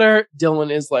the water.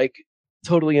 Dylan is like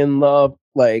totally in love,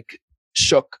 like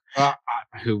shook.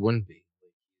 Who wouldn't be?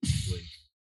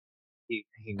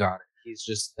 He got it. He's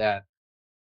just that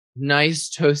nice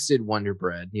toasted Wonder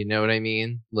Bread. You know what I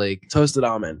mean? Like toasted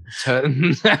almond.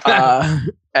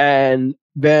 And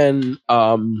then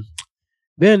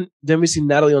we see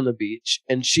Natalie on the beach,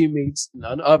 and she meets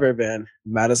none other than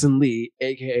Madison Lee,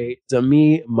 aka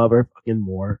Demi Motherfucking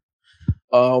Moore.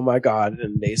 Oh my god!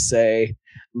 And they say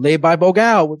 "Lay by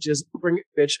Bogal," which is "Bring it,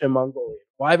 bitch" in Mongolian.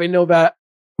 Why they know that?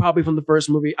 Probably from the first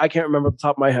movie. I can't remember off the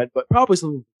top of my head, but probably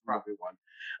one.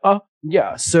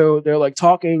 Yeah. So they're like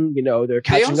talking. They're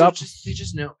catching up. They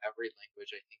just know every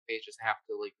language. I think they just have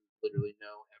to like literally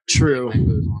know everything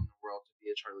that goes on in the world to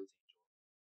be a Charlie's Angel.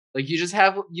 Like you just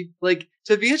have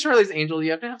to be a Charlie's Angel.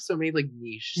 You have to have so many like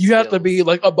niche. You have to be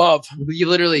like above. You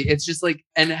literally, it's just like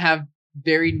and have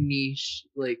very niche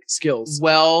like skills.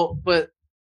 Well, but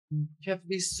you have to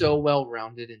be so well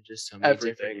rounded in just so many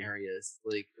different areas.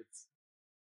 Like it's.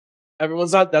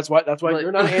 Everyone's not. That's why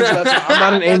you're not an angel. I'm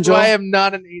not an angel. That's why I'm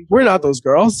not an angel. We're not those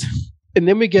girls. And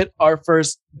then we get our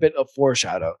first bit of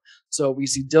foreshadow. So we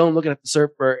see Dylan looking at the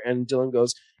surfer, and Dylan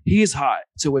goes, "He's hot."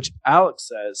 To which Alex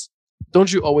says,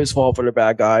 "Don't you always fall for the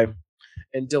bad guy?"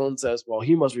 And Dylan says, "Well,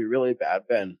 he must be really bad,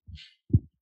 Ben."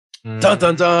 Dun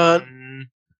dun dun.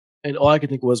 And all I could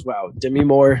think was, wow, Demi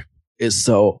Moore is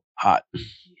so hot.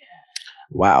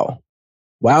 Wow.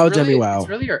 Wow, It's really, Demi, wow. It's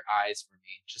really her eyes for me.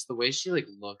 Just the way she like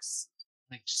looks,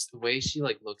 like just the way she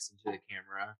like looks into the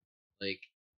camera, like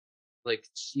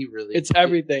she really. It's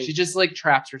everything. She just like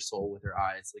traps her soul with her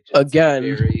eyes. Like just, Again,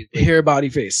 very, like, hair, body,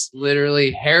 face.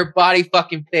 literally hair, body,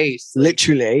 fucking face. Like,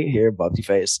 Literally hair, body,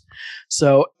 face.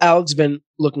 So Alex Vin,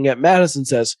 looking at Madison,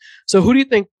 says, so who do you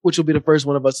think which will be the first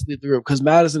one of us to leave the group? Because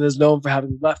Madison is known for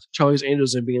having left Charlie's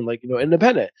Angels and being like,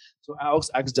 independent. So Alex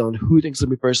asks Dylan, who thinks will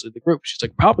be first to leave the group? She's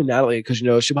like, probably Natalie, because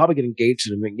she'll probably get engaged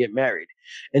to him and get married.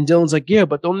 And Dylan's like, yeah,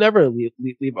 but they'll never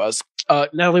leave us.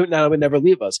 Natalie would never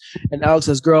leave us. And Alex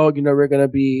says, girl, we're going to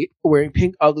be wearing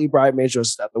pink, ugly bridesmaid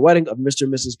dresses at the wedding of Mr.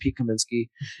 and Mrs. Pete Kaminsky.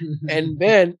 And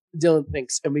then Dylan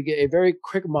thinks, and we get a very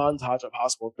quick montage of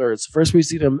possible thirds. First, we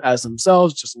see them as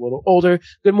themselves, just a little older.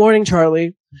 Good morning,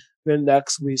 Charlie. Then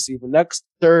next, we see the next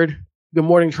third. Good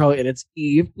morning, Charlie, and it's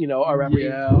Eve. Our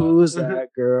rapper, who's that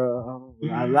girl?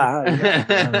 La, la, la,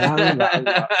 la, la,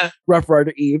 la. Rough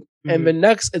Rider Eve. And then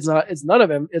next, it's none of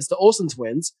them. It's the Olsen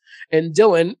twins and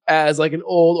Dylan as like an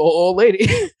old lady.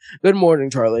 Good morning,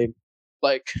 Charlie.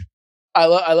 Like, I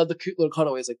love the cute little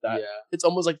cutaways like that. Yeah. It's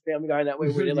almost like Family Guy in that way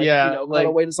where they like, cut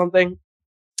away to something.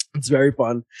 It's very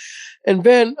fun. And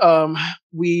then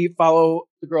we follow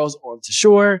the girls onto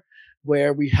shore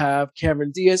where we have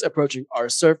Cameron Diaz approaching our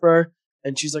surfer.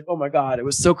 And she's like, oh my God, it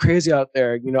was so crazy out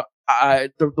there.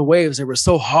 The waves, they were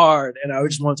so hard and I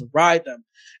just wanted to ride them.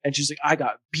 And she's like, I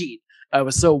got beat. I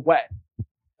was so wet.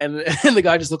 And the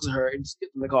guy just looks at her and just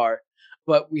gets in the car.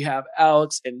 But we have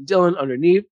Alex and Dylan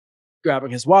underneath,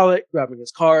 grabbing his wallet, grabbing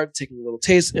his card, taking a little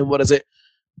taste. And what is it?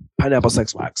 Pineapple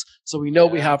Sex Wax. So we know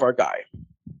we have our guy.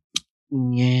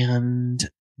 And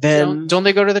then... Don't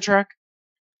they go to the track?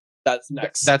 That's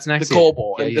next. That's next. The Coal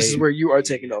Bowl. Yeah, and this is where you are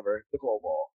taking over. The Coal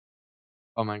Bowl.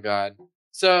 Oh my God.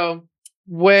 So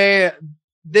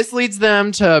this leads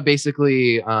them to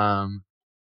basically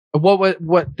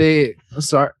what they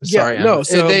sorry no,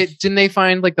 so didn't they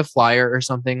find like the flyer or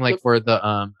something like for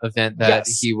the event that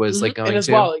he was like going in his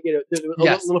to wallet, a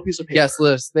little piece of paper. Yes,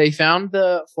 Liz, they found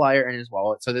the flyer in his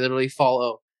wallet, so they literally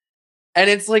follow, and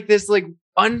it's like this like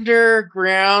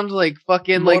underground like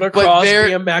fucking motocross, like but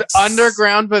very BMX.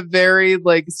 Underground but very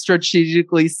like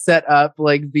strategically set up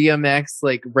like BMX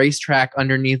like racetrack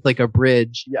underneath like a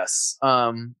bridge. Yes.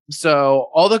 So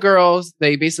all the girls,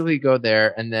 they basically go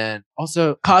there, and then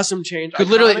also costume change.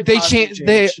 Literally they change.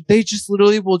 They just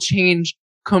literally will change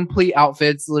complete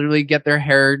outfits, literally get their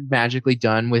hair magically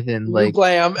done within new like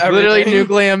glam, everything. Literally new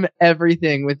glam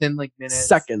everything within like minutes,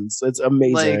 seconds. It's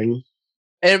amazing.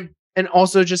 Like, and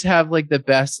also just have like the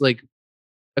best like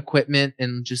equipment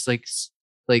and just like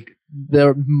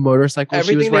the motorcycle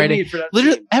everything she was riding.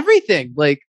 Literally scene. everything.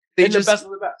 Like they and just the best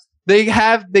of the best. They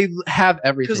have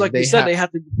everything. Because like they said, they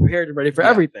have to be prepared and ready for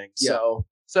everything. So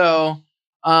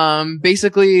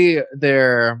basically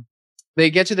they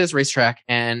get to this racetrack,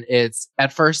 and it's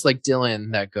at first like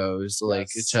Dylan that goes like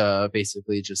to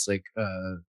basically just like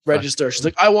register. She's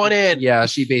like, I want in. Yeah,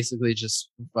 she basically just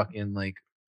fucking like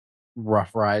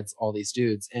rough rides all these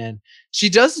dudes, and she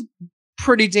does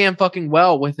pretty damn fucking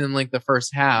well within like the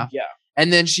first half. Yeah.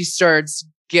 And then she starts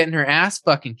getting her ass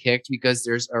fucking kicked because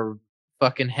there's a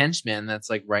fucking henchman that's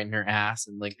like riding her ass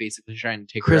and like basically trying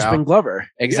to take her out. Crispin Glover.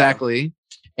 Exactly.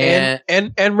 Yeah.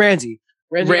 And Randy.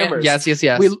 Randy Emmers.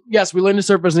 Yes. We learned the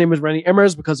surfer's name is Randy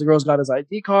Emmers because the girl's got his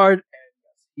ID card,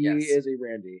 and he is a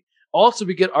Randy. Also,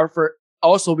 we get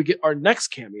our next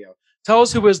cameo. Tell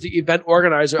us who is the event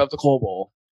organizer of the Coal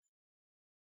Bowl.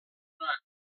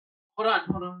 Hold on.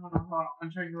 I'm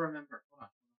trying to remember. Hold on.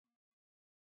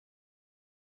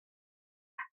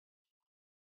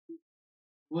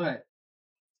 What?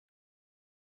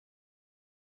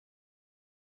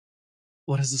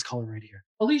 What is this calling right here?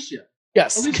 Alicia.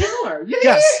 Yes. Alicia Miller. Yeah,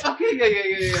 yes. Yeah.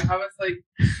 Okay. Yeah. I was like,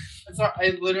 I'm sorry.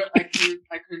 I couldn't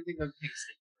think of Pink's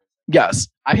name. Yes.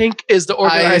 Pink is the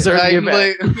organizer of the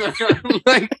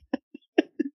event.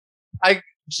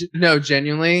 No,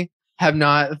 genuinely have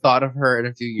not thought of her in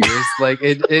a few years. Like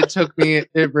it took me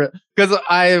because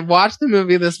I watched the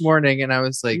movie this morning and I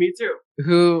was like, me too.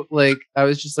 Who like I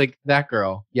was just like that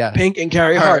girl. Yeah, Pink and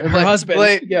Carrie Hart, her husband.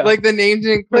 Like the name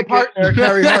didn't click. Her partner,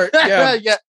 Carrie Hart. Yeah,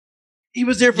 yeah. He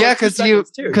was there for because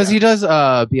he does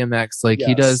BMX. Like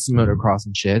he does motocross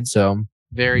and shit. So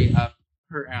very up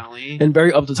her alley and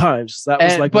very up to times. That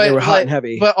was when they were hot and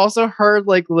heavy. But also her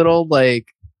like little like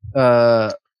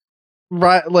right,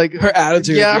 like her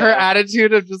attitude. Yeah, her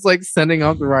attitude of just like sending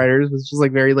out the riders was just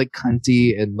like very like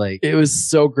cunty and like it was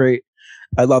so great.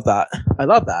 I love that.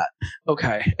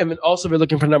 Okay, and then also we're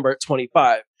looking for number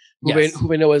 25. who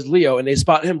they know as Leo, and they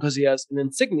spot him because he has an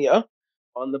insignia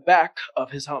on the back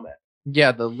of his helmet.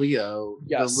 Yeah, the Leo.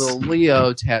 Yes. The little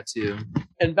Leo tattoo.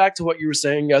 And back to what you were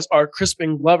saying, yes, our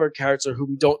Crispin Glover character, who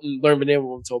we don't learn the name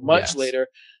of until much later,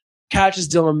 catches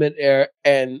Dylan midair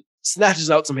and snatches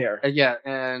out some hair. Yeah,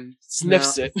 and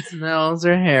sniffs it. Smells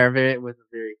her hair with a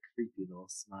very creepy little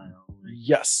smile.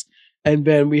 Yes. And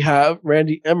then we have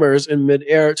Randy Emmers in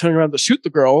midair turning around to shoot the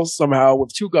girl somehow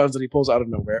with 2 guns that he pulls out of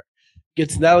nowhere.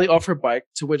 Gets Natalie off her bike,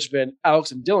 to which then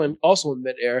Alex and Dylan, also in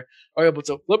midair, are able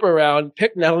to flip her around,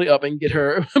 pick Natalie up, and get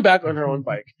her back on her own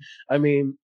bike. I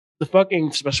mean, the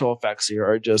fucking special effects here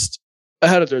are just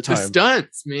ahead of their time. The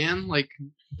stunts, man. Like,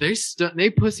 they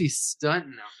pussy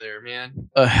stunting out there, man.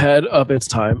 Ahead of its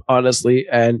time, honestly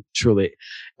and truly.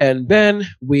 And then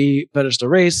we finish the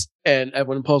race, and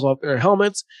everyone pulls off their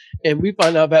helmets, and we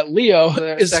find out that Leo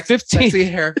is 15. Sexy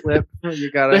hair flip.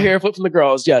 You got the hair flip from the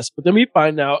girls, yes. But then we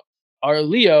find out our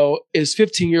Leo is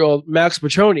 15-year-old Max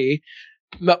Petroni,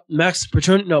 who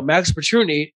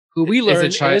we learn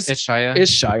is Shia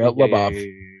LaBeouf. Yeah.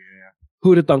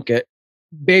 Who'd have thunk it?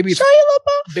 Baby Shia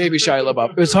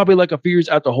LaBeouf. It was probably like a few years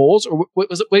after Holes, or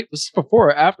was it? Wait, was this before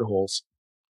or after Holes?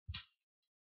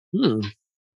 Look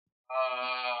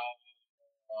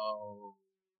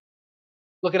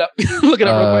it up. Look it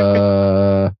up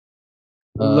real quick.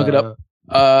 Look it up.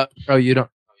 You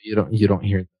don't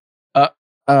hear.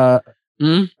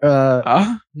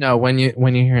 No, when you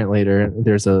hear it later,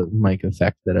 there's a mic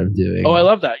effect that I'm doing. Oh, I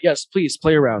love that. Yes, please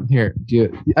play around. Here, do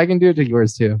it. I can do it to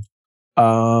yours too.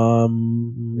 La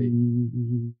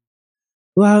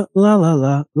la la la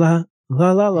la la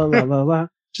la la la la la.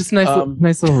 Just nice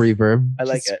little reverb. I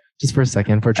like it. Just for a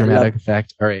second for dramatic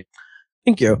effect. All right.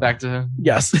 Thank you. Back to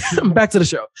back to the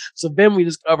show. So then we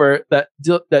discover that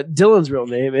Dylan's real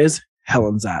name is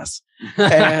Helen's ass,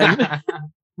 and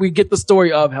we get the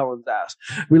story of Helen's ass.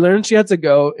 We learned she had to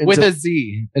go with a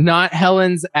Z, not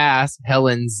Helen's ass,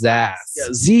 Helen's ass.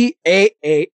 Yeah,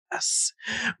 ZAAS.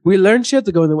 We learned she had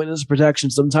to go into witness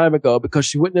protection some time ago because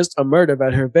she witnessed a murder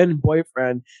that her then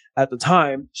boyfriend at the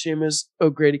time, Seamus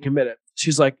O'Grady, committed.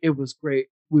 She's like, it was great.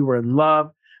 We were in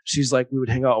love. She's like, we would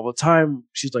hang out all the time.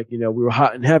 She's like, we were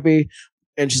hot and heavy.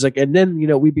 And she's like, and then,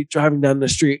 we'd be driving down the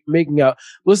street, making out,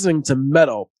 listening to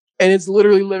metal. And it's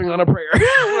literally living on a prayer.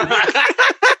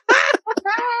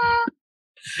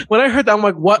 When I heard that, I'm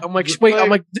like, what? I'm like, wait, I'm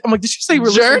like, did she say we're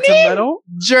listening to metal?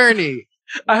 Journey.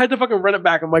 I had to fucking run it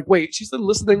back. I'm like, wait, she said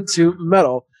listening to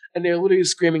metal. And they're literally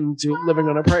screaming to living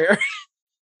on a prayer.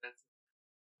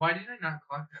 Why did I not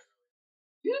clock that?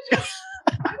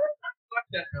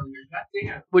 That earlier. God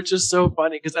damn. Which is so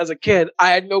funny because as a kid,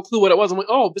 I had no clue what it was. I'm like,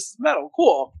 oh, this is metal.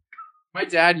 Cool. My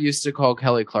dad used to call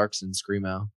Kelly Clarkson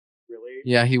Screamo. Really?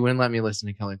 Yeah, he wouldn't let me listen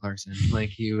to Kelly Clarkson.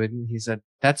 Like he said,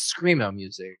 that's Screamo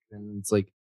music. And it's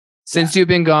like, since you've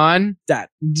been gone, Dad.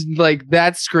 Like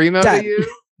that's Screamo to you?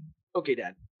 Okay,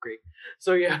 Dad. Great.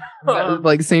 So yeah.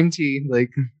 Like same tea.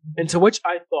 Like and to which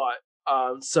I thought,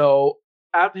 so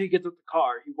after he gets out the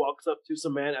car, he walks up to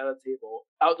some man at a table,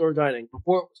 outdoor dining,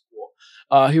 before it was cool.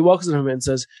 He walks to him and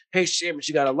says, hey, Seamus,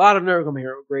 you got a lot of nerve coming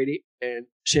here, O'Grady. And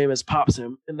Seamus pops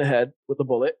him in the head with a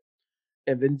bullet.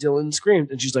 And then Dylan screamed.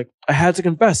 And she's like, I had to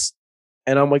confess.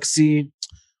 And I'm like, see,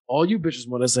 all you bitches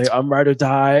want to say, I'm ride or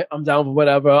die. I'm down for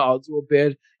whatever. I'll do a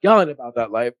bid. Y'all ain't about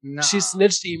that life. No. She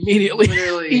snitched immediately.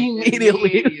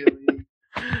 Immediately.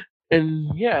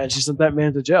 And yeah, she sent that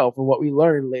man to jail for what we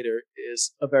learned later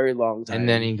is a very long time. And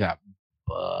then he got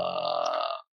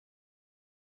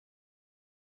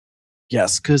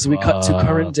yes, because we cut to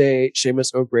current day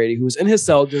Seamus O'Grady, who's in his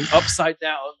cell doing upside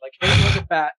down, like hanging like a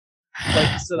bat,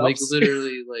 like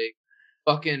literally like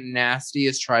fucking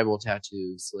nastiest tribal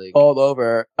tattoos, like all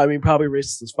over. I mean, probably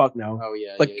racist as fuck now. Oh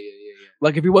yeah, like, yeah.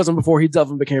 Like if he wasn't before, he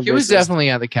definitely became. He racist. Was definitely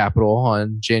at the Capitol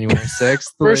on January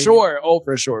 6th. For sure. Oh,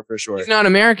 for sure. He's not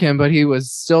American, but he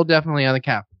was still definitely at the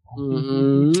Capitol.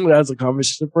 Mm-hmm. That's a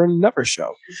conversation for another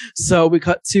show. So we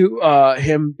cut to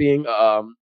him being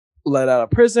let out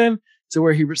of prison to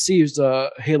where he receives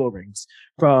halo rings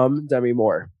from Demi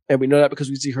Moore, and we know that because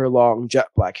we see her long jet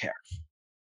black hair.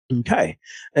 Okay,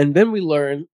 and then we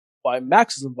learn why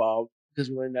Max is involved because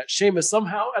we learn that Seamus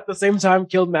somehow at the same time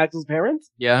killed Max's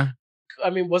parents. Yeah. I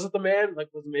mean, was it the man? Like,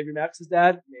 was it maybe Max's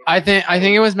dad? Maybe. I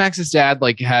think it was Max's dad.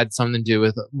 Like, had something to do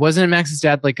with. Wasn't Max's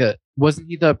dad like wasn't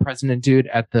he the president dude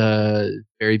at the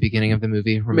very beginning of the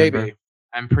movie? Remember? Maybe.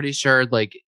 I'm pretty sure.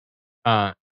 Like,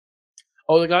 oh,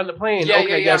 the guy on the plane. Yeah,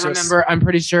 okay, yeah. Remember? I'm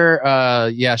pretty sure.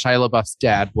 Yeah, Shia LaBeouf's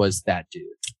dad was that dude.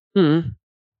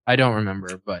 I don't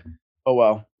remember, but oh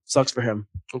well, sucks for him.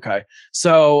 Okay,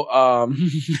 so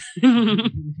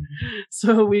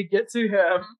so we get to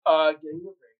him getting the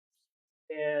ring.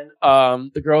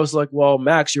 And the girl's like, well,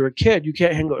 Max, you're a kid. You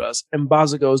can't hang with us. And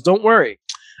Baza goes, don't worry.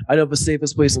 I know the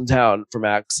safest place in town for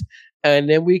Max. And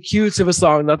then we cue to the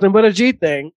song, Nothing But a G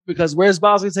Thing, because where's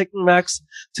Bosley taking Max?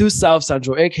 To South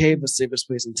Central, aka the safest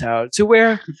place in town. To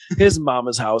where? His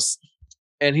mama's house.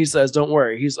 And he says, don't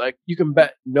worry. He's like, you can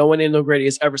bet no one in O'Grady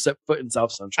has ever set foot in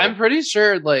South Central. I'm pretty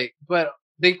sure, like, but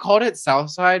they called it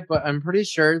Southside, but I'm pretty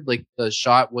sure, like, the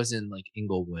shot was in, like,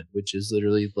 Inglewood, which is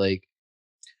literally, like,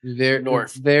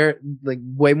 North. They're, like,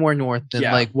 way more north than,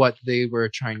 Yeah. like, what they were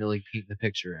trying to, like, paint the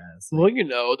picture as. Well, you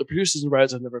know, the producers and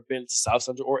writers have never been to South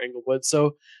Central or Inglewood,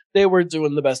 so they were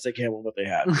doing the best they can with what they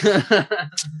had.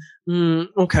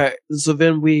 Okay, so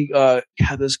then we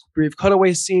had this brief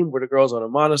cutaway scene where the girls on a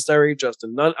monastery dressed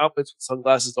in nun outfits with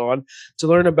sunglasses on to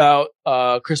learn about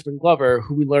Crispin Glover,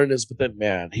 who we learned is within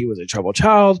man. He was a troubled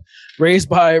child raised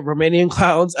by Romanian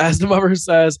clowns, as the mother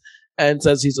says, and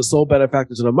says he's a sole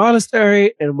benefactor to the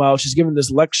monastery. And while she's giving this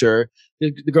lecture,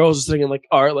 the girls are sitting in like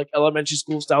art, like elementary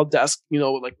school style desk, you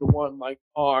know, with like the one like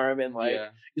arm and like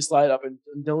you slide up and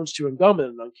Dylan's chewing gum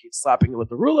and then keeps slapping it with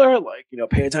the ruler, like, you know,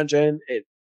 pay attention. It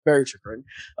very triggering.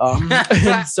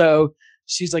 And so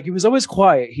she's like, he was always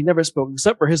quiet. He never spoke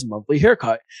except for his monthly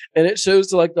haircut. And it shows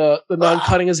to like the nun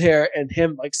cutting his hair and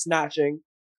him like snatching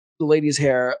the lady's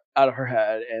hair out of her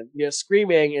head and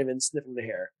screaming and then sniffing the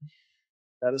hair.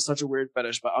 That is such a weird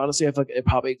fetish, but honestly, I feel like it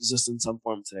probably exists in some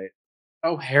form today.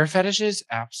 Oh, hair fetishes?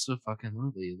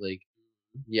 Absolutely. Like,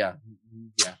 yeah.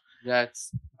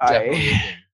 That's definitely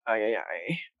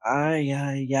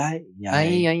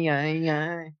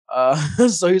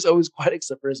So he's always quiet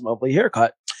except for his monthly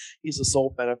haircut. He's a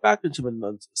sole benefactor to the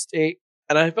nun's estate.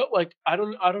 And I felt like I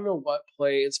don't know what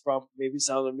play it's from, maybe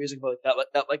Sound of Music, but like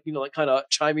that you know, like kind of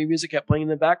chimey music kept playing in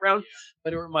the background.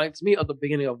 But it reminds me of the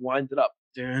beginning of Wind It Up.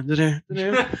 Here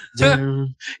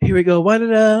we go, wind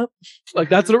it up. Like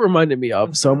that's what it reminded me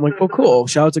of. So I'm like, oh cool.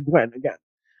 Shout out to Gwen again.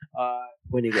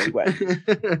 Gwen.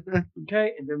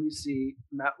 Okay, and then we see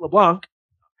Matt LeBlanc,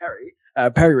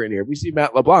 Perry right here. We see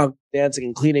Matt LeBlanc dancing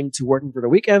and cleaning to Working for the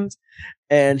Weekend,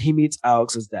 and he meets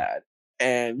Alex's dad.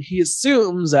 And he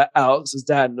assumes that Alex's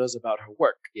dad knows about her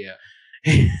work. Yeah.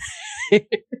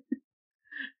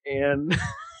 And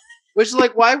which,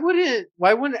 like, why wouldn't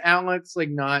Alex like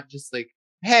not just like,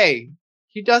 hey,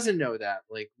 he doesn't know that.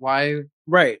 Like, why?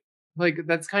 Right. Like,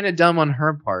 that's kind of dumb on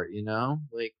her part, you know?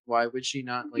 Like, why would she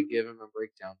not like give him a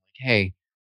breakdown? Like, hey,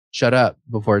 shut up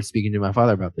before speaking to my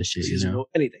father about this shit. She doesn't know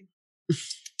anything.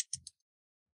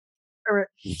 All right.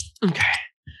 Okay.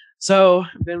 So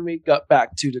then we got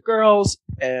back to the girls,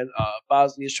 and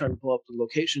Bosley is trying to pull up the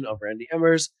location of Randy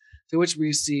Emmers, to which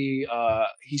we see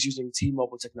he's using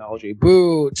T-Mobile technology.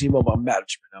 Boo, T-Mobile, I'm mad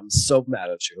at you, man. I'm so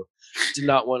mad at you. Did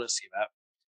not want to see that.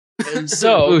 And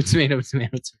so, boo, tomato.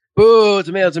 Boo,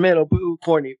 tomato, boo,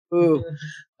 corny, boo.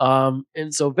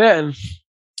 And so then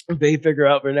they figure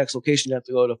out their next location they have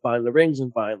to go to find the rings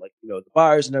and find, like, you know, the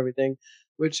bars and everything,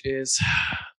 which is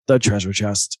the treasure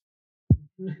chest.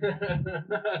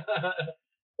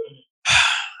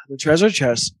 The treasure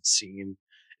chest scene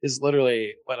is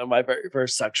literally one of my very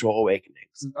first sexual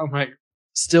awakenings. Oh my!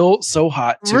 Still so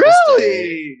hot to this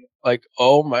day. Like,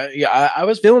 oh my, yeah, I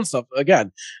was feeling stuff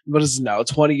again. But this is now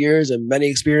 20 years and many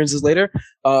experiences later.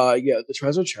 Yeah, the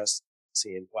treasure chest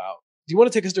scene. Wow. Do you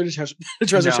want to take us through the treasure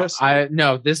chest?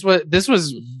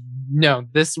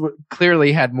 This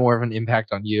clearly had more of an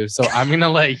impact on you. So I'm gonna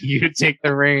let you take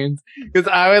the reins because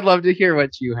I would love to hear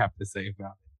what you have to say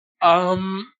about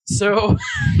it. So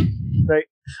right.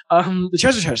 The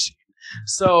treasure chest scene.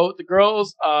 So the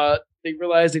girls they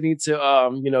realize they need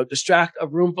to distract a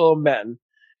room full of men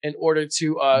in order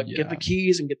to get the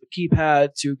keys and get the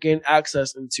keypad to gain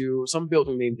access into some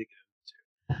building they need to get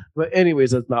into. But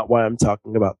anyways, that's not why I'm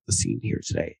talking about the scene here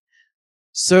today.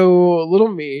 So little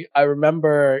me, I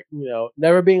remember,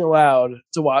 never being allowed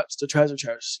to watch the treasure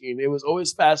chest scene. It was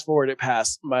always fast forwarded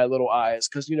past my little eyes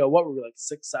because what were we, like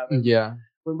 6, 7? Yeah.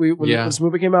 When this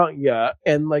movie came out, yeah.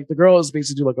 And like the girls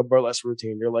basically do like a burlesque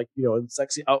routine. They're like, in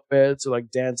sexy outfits or like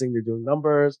dancing, they're doing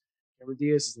numbers. Cameron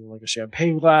Diaz is in like a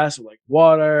champagne glass with like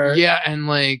water. Yeah, and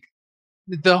like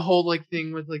the whole like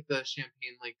thing with like the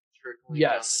champagne like trickling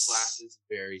down the glass is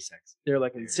very sexy. They're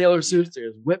like in sailor suits,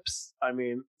 there's whips. I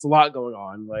mean, it's a lot going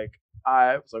on. Like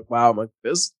I was like, wow, I'm like,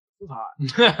 this is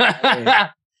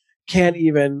hot. Can't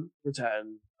even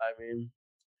pretend. I mean,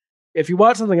 if you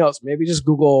watch something else, maybe just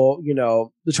Google,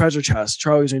 the treasure chest,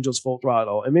 Charlie's Angels Full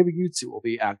Throttle, and maybe you two will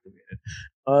be activated.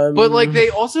 But like they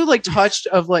also like touched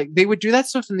of like they would do that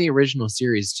stuff in the original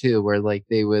series too, where like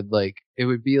they would like it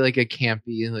would be like a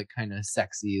campy, like kind of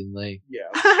sexy, and like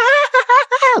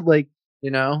like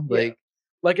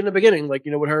Like in the beginning, like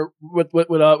with her with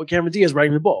Cameron Diaz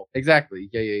riding the bull. Exactly.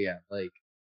 Yeah. Like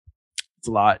It's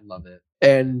a lot. love it.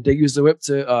 And they use the whip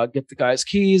to get the guy's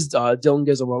keys. Dylan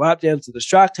gives him a lap dance to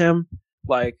distract him.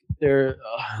 Like they're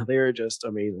just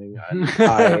amazing.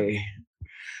 I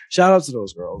shout out to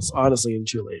those girls, honestly and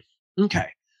truly. Okay,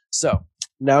 so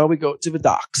now we go to the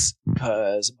docks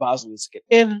because Basil needs to get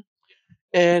in,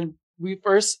 and we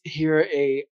first hear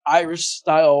a Irish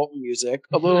style music,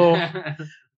 a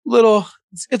little.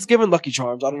 It's giving Lucky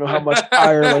Charms. I don't know how much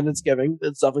Ireland it's giving.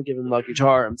 It's definitely giving Lucky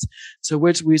Charms. To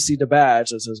which we see the badge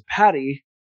that says Paddy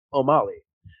O'Malley,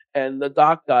 and the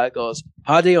dock guy goes,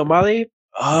 "Paddy O'Malley,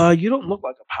 you don't look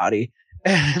like a Paddy."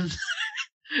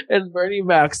 And Bernie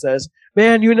Mac says,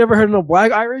 "Man, you never heard of no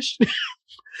Black Irish?"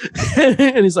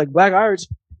 And he's like, "Black Irish?"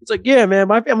 He's like, "Yeah, man,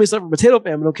 my family's from potato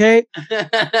famine, okay?"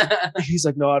 He's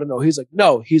like, "No, I don't know." He's like,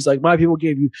 "No." He's like, "My people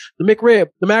gave you the McRib,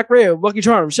 the Mac Rib, Lucky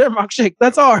Charms, Shamrock Shake.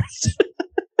 That's ours."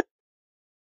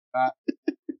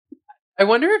 I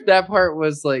wonder if that part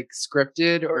was like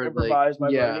scripted or improvised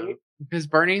like by yeah, Bernie. because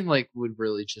Bernie like would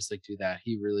really just like do that.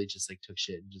 He really just like took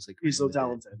shit and just like He's ran so with it.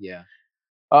 talented. Yeah.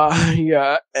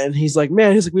 Yeah, and he's like,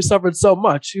 "Man," he's like, "We suffered so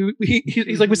much.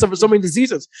 He's like, "We suffered so many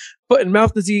diseases: foot and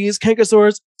mouth disease, canker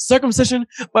sores, circumcision.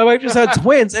 My wife just had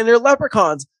twins, and they're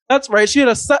leprechauns. That's right, she had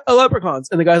a set of leprechauns."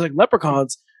 And the guy's like,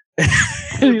 "Leprechauns,"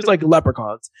 and he's like,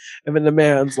 "Leprechauns." And then the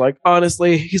man's like,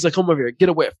 "Honestly," he's like, "Come over here, get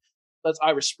a whiff. That's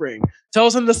Irish Spring."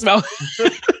 Tells him to smell,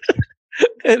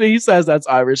 and he says that's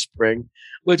Irish Spring,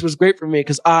 which was great for me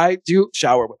because I do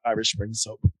shower with Irish Spring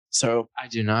soap. So, I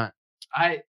do not.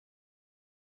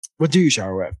 what do you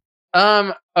shower with?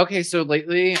 Okay, so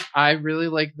lately I really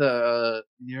like the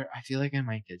I feel like I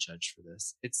might get judged for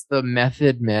this. It's the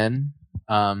Method Men.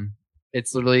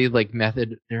 It's literally like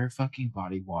Method, they're a fucking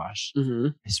body wash. Mm-hmm.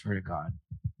 I swear to God.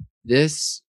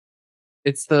 It's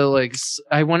the like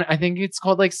I think it's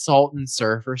called like Salt and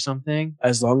Surf or something.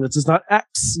 As long as it's not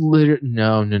X.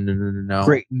 No.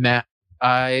 Great. Matt,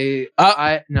 no.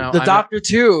 The doctor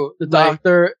too. The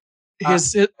doctor, I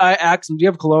asked him, "Do you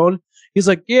have cologne?" He's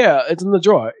like, "Yeah, it's in the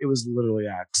drawer." It was literally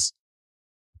Axe.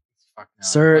 Fuck no.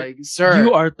 Sir, Like, sir,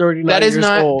 you are 39 that is years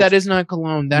not old. that is not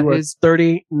cologne. That you is are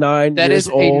 39 that years is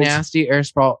old. a nasty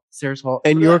airspot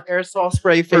And your aerosol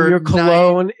spray for and your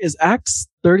cologne is X.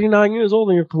 39 years old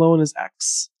and your cologne is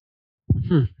X.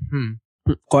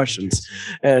 Questions.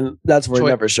 And that's where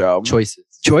never show.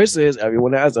 Choices,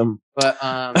 everyone has them. But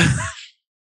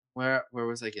where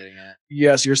was I getting at?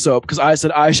 Yes, your soap. Because I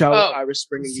said I shower with Irish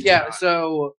Spring and you yeah, do not.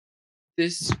 so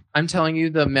I'm telling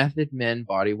you, the Method Men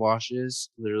body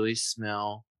washes literally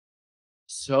smell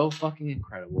so fucking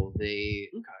incredible. They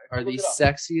are the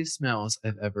sexiest smells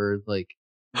I've ever like.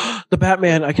 The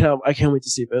Batman, I can't wait to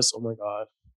see this. Oh my god.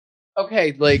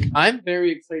 Okay, like I'm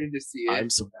very excited to see it. I'm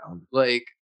so down. Like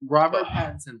Robert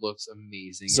Pattinson looks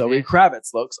amazing. Zoe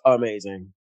Kravitz looks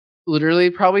amazing. Literally,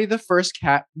 probably the first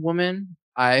Catwoman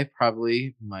I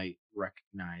probably might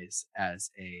recognize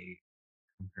as a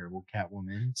comparable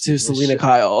Catwoman to Selena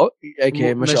Kyle,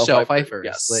 aka Michelle Pfeiffer.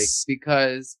 Yes, like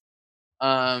because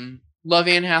Love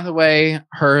Anne Hathaway,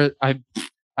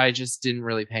 I just didn't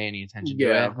really pay any attention to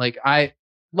it. Like I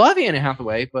love Anne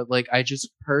Hathaway, but like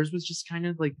hers was just kind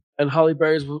of like. And Halle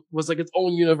Berry's was like its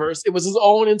own universe. It was his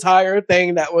own entire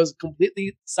thing that was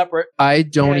completely separate. I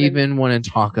don't even want to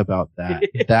talk about that.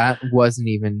 That wasn't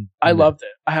even. I loved it.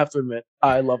 I have to admit,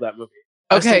 I love that movie.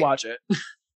 I still watch it.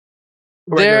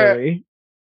 Regularly.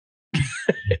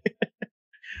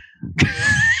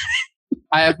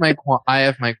 I have my qualms.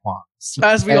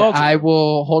 As we all do. I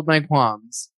will hold my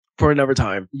qualms for another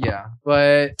time. Yeah,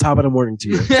 but top of the morning to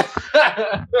you.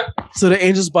 So the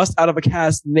angels bust out of a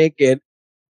cast naked,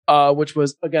 which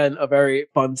was again a very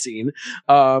fun scene.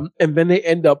 And then they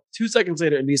end up 2 seconds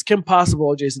later in these Kim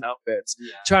Possible adjacent outfits,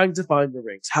 trying to find the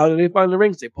rings. How do they find the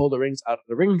rings? They pull the rings out of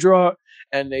the ring drawer,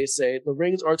 and they say the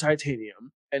rings are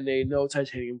titanium, and they know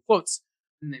titanium floats.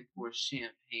 And they pour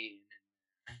champagne,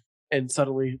 and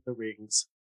suddenly the rings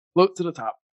float to the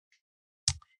top.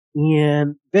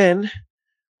 And then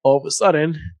all of a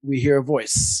sudden, we hear a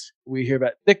voice. We hear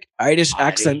that thick Irish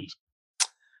accent.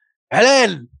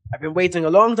 Helen, I've been waiting a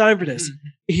long time for this.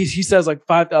 He says like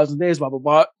 5,000 days, blah, blah,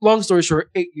 blah. Long story short,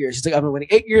 8 years. He's like, I've been waiting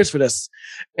 8 years for this.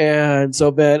 And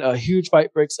so then a huge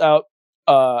fight breaks out.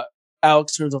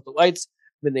 Alex turns off the lights.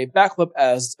 Then they backflip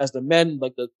as the men,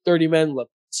 like the 30 men,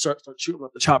 start shooting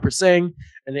what the chopper saying.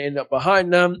 And they end up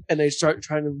behind them. And they start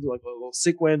trying to do like a little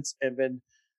sequence. And then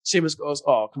Seamus goes,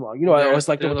 "Oh, come on. You know, I always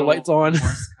like to with the lights on."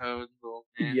 Morse code,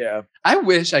 yeah. I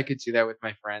wish I could do that with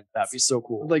my friends. That'd be so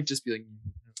cool. Like, just be like...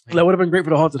 That would have been great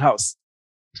for the haunted house.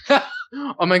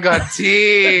 Oh my god,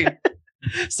 T!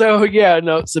 So yeah,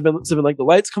 no, so then like the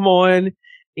lights come on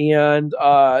and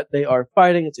they are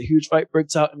fighting. It's a huge fight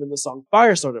breaks out, and then the song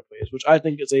Firestarter plays, which I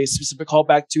think is a specific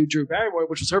callback to Drew Barrymore,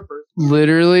 which was her first.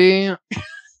 Literally,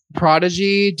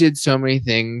 Prodigy did so many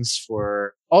things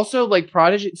for. Also, like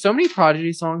Prodigy, so many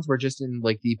Prodigy songs were just in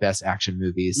like the best action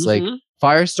movies, like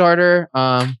Firestarter,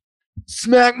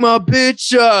 Smack My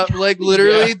Bitch Up, like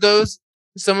literally those.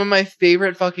 Some of my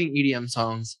favorite fucking EDM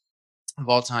songs of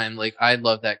all time. Like I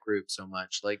love that group so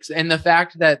much. Like, and the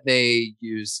fact that they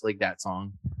use like that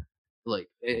song, like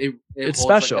it's holds,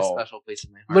 special. like, a special place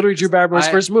in my heart. Literally Drew Barrymore's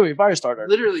first movie, Firestarter.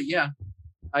 Literally, yeah.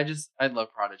 I love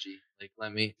Prodigy. Like,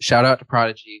 let me shout out to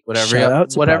Prodigy. Whatever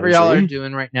Prodigy. y'all are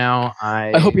doing right now.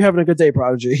 I hope you're having a good day,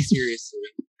 Prodigy. Seriously.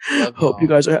 Hope you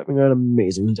guys are having an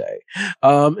amazing day.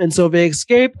 And so they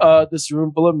escape this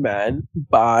room full of men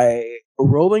by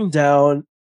rolling down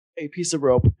a piece of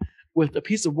rope with a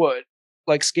piece of wood,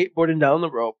 like skateboarding down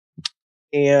the rope,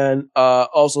 and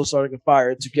also starting a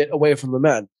fire to get away from the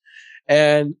men.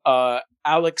 And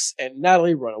Alex and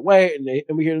Natalie run away,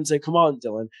 and we hear them say, "Come on,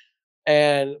 Dylan."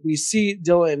 And we see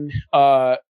Dylan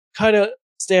kind of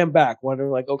stand back,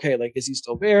 wondering, like, okay, like, is he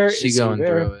still there? Is he going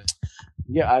through it?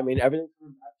 Yeah, I mean, everything.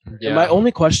 Yeah. And my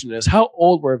only question is, how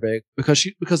old were they? Because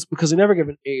they never give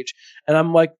an age, and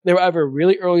I'm like, they were either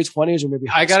really early 20s or maybe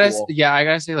high school. I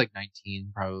gotta say like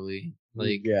 19 probably.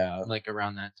 Like yeah, like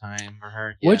around that time for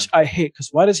her. Yeah. Which I hate, because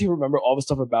why does he remember all the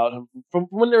stuff about him from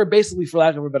when they were basically, for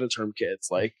lack of a better term, kids?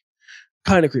 Like,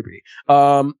 kind of creepy.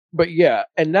 But yeah,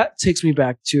 and that takes me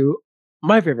back to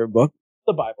my favorite book,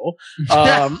 the Bible,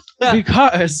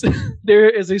 because there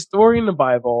is a story in the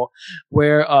Bible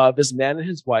where this man and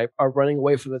his wife are running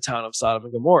away from the town of Sodom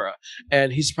and Gomorrah,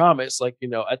 and he's promised, like, you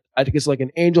know, I think it's like an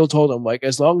angel told him, like,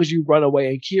 as long as you run away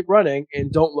and keep running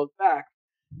and don't look back,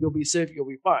 you'll be safe, you'll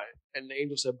be fine. And the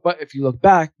angel said, but if you look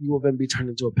back, you will then be turned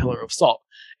into a pillar of salt.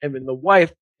 And then the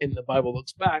wife in the Bible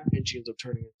looks back, and she ends up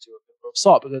turning into a pillar of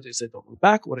salt, because they said don't look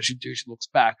back. What does she do? She looks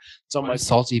back. So I'm like,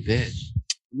 salty bitch.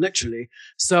 Literally.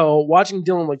 So watching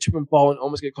Dylan like trip and fall and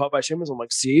almost get caught by Seamus, I'm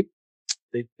like, see,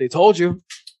 they told you.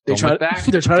 They're trying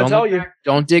to tell you.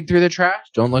 Don't dig through the trash.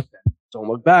 Don't look back. Don't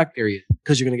look back. Period.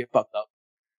 Because you're gonna get fucked up.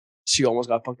 She almost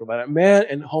got fucked up by that man,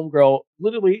 and homegirl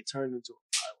literally turned into a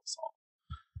pile of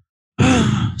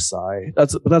salt. Sigh.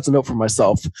 That's a note for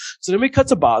myself. So then we cut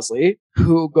to Bosley,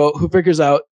 who figures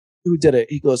out who did it.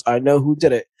 He goes, I know who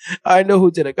did it. I know who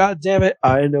did it. God damn it.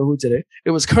 I know who did it. It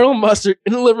was Colonel Mustard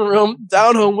in the living room,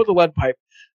 down home with a lead pipe.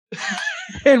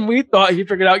 And we thought he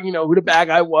figured out, you know, who the bad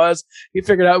guy was. He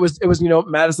figured out it was, you know,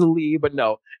 Madison Lee, but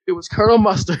no, it was Colonel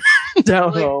Mustard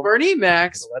down home. Bernie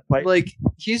Max, like,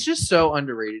 he's just so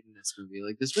underrated in this movie.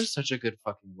 Like, this was such a good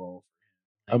fucking role.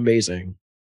 Amazing.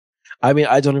 I mean,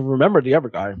 I don't even remember the other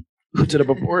guy who did it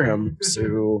before him.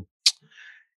 So,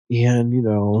 and, you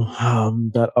know,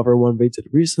 that other one they did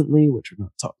recently, which we're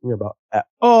not talking about at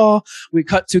all. We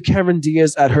cut to Cameron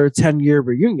Diaz at her 10-year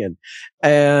reunion.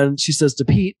 And she says to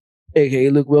Pete, aka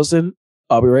Luke Wilson,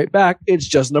 I'll be right back. It's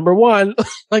just number one.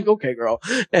 Like, okay, girl.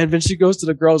 And then she goes to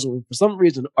the girls' room. For some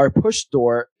reason, our push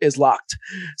door is locked.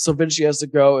 So then she has to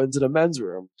go into the men's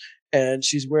room. And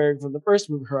she's wearing, from the first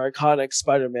movie, her iconic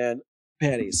Spider-Man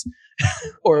panties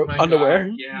or underwear.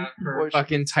 God. Yeah, her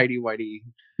fucking tighty whitey.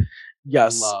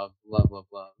 Yes. Love.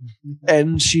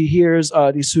 And she hears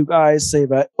these two guys say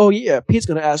that, oh yeah, Pete's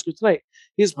gonna ask her tonight.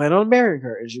 He's planning on marrying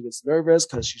her. And she gets nervous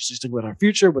because she's thinking about her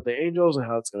future with the Angels and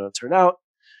how it's gonna turn out.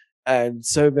 And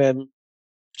so then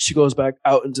she goes back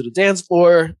out into the dance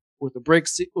floor with the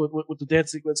with the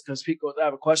dance sequence, because Pete goes, I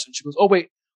have a question. She goes, oh wait,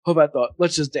 hold that thought.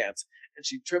 Let's just dance. And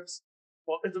she trips,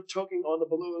 ends up choking on the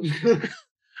balloon.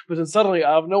 But then suddenly,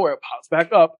 out of nowhere, it pops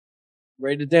back up,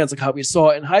 ready to dance, like how we saw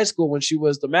in high school when she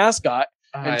was the mascot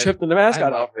and tripped in the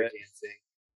mascot outfit.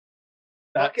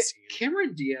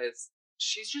 Cameron Diaz,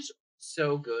 she's just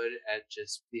so good at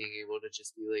just being able to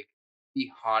just be like the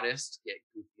hottest yet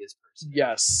goofiest person.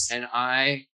 Yes. And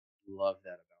I love that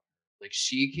about her. Like,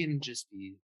 she can just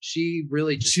be, she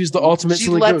really just, she's the ultimate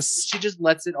silly goose. She just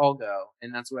lets it all go.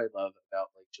 And that's what I love about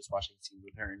like just watching scenes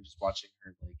with her and just watching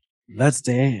her like, let's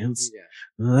dance. Yeah.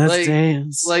 Let's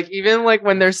dance. Like, even like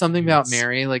when there's something about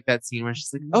Mary, like that scene where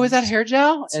she's like, oh, is that hair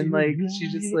gel? And like, she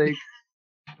just like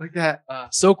that.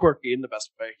 So quirky in the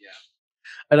best way. Yeah.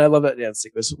 And I love that dance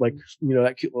sequence. Like, you know,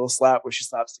 that cute little slap where she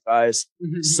slaps the guys.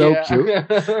 So cute.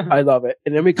 I love it.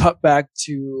 And then we cut back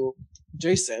to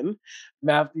Jason,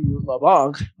 Matthew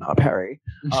LeBlanc, not Perry,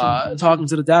 talking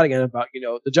to the dad again about, you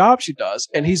know, the job she does.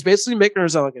 And he's basically making her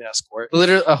sound like an escort.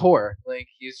 Literally a whore. Like,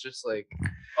 he's just like,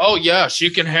 oh yeah, she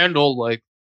can handle, like,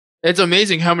 it's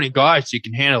amazing how many guys she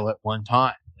can handle at one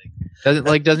time. Like,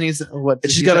 Doesn't he? What?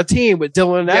 And she's got a team with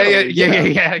Dylan and Natalie.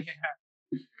 Yeah.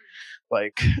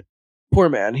 Like, poor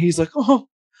man. He's like, oh,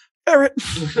 Barrett.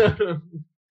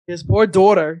 His poor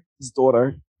daughter. His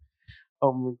daughter.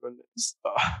 Oh my goodness.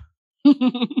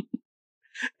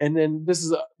 And then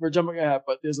we're jumping ahead,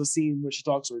 but there's a scene where she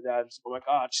talks to her dad. She's like, oh my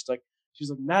God. She's like,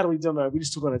 Natalie Dylan, we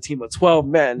just took on a team of 12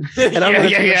 men. And I'm going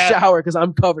to take a shower because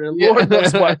I'm covered in Lord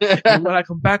knows what. And when I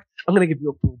come back, I'm going to give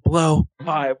you a blow.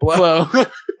 Bye, blow.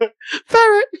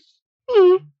 Barrett.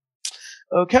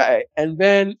 Okay. And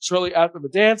then shortly after the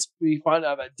dance, we find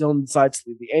out that Dylan decides to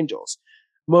leave the Angels.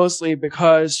 Mostly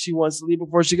because she wants to leave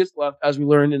before she gets left, as we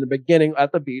learned in the beginning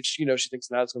at the beach. You know, she thinks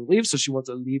Nat's going to leave, so she wants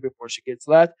to leave before she gets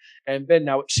left. And then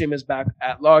now Shim is back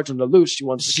at large on the loose. She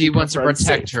wants to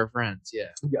protect her friends.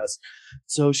 Yeah. Yes.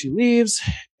 So she leaves,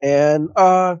 and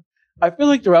I feel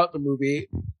like throughout the movie,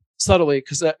 subtly,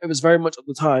 because it was very much at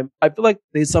the time, I feel like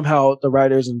they somehow, the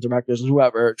writers and directors and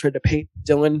whoever, tried to paint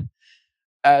Dylan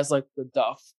as like the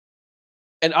Duff.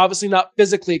 And obviously not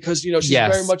physically, because she's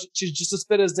very much, she's just as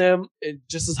fit as them, and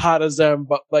just as hot as them.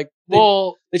 But like,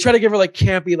 they try to give her like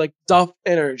campy, like Duff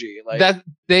energy. Like that,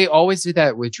 they always did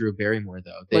that with Drew Barrymore,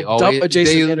 though. They like always Duff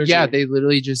adjacent energy. Yeah, they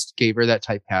literally just gave her that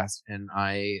typecast, and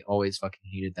I always fucking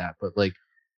hated that. But like,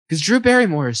 because Drew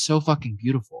Barrymore is so fucking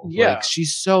beautiful. Yeah, like,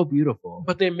 she's so beautiful.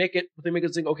 But they make it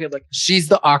think, okay, like she's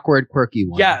the awkward, quirky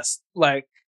one. Yes, like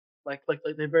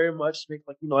they very much make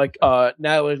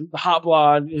Natalie, the hot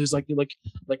blonde, who's like you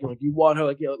want her,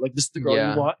 like this is the girl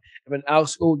you want, and then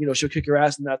Alex, she'll kick your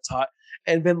ass and that's hot,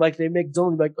 and then like they make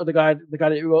Dylan like the guy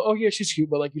that you go, oh yeah, she's cute,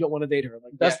 but like you don't want to date her,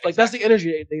 like that's the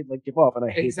energy they like give off, and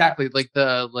I hate that. Like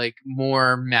the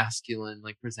more masculine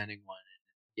like presenting one,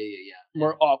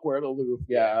 more awkward, aloof,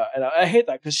 and I hate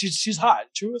that because she's hot.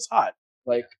 Drew is hot,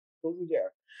 like don't you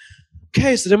dare.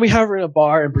 Okay, so then we have her in a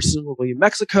bar in presumably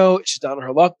Mexico. She's down on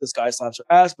her luck. This guy slaps her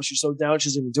ass, but she's so down she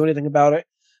doesn't even do anything about it.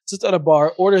 Sits at a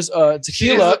bar, orders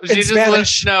tequila in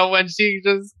Spanish. When she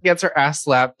just gets her ass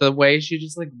slapped, the way she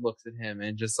just like looks at him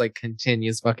and just like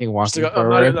continues fucking walking like,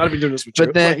 forward. I'm not even doing this with you.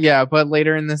 But then, but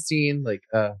later in the scene, like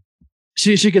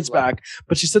she gets back,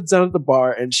 but she sits down at the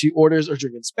bar and she orders a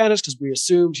drink in Spanish because we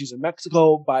assume she's in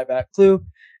Mexico. Buy back clue.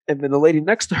 And then the lady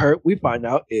next to her, we find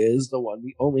out, is the one,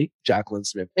 the only Jacqueline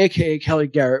Smith, aka Kelly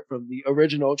Garrett from the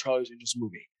original Charlie's Angels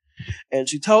movie. And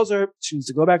she tells her she needs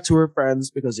to go back to her friends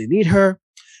because they need her,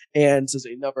 and says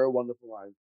another wonderful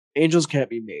line: "Angels can't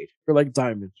be made. They're like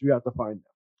diamonds. We have to find them."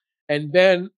 And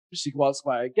then she walks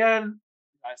by again,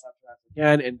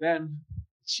 again, and then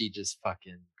she just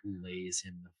fucking lays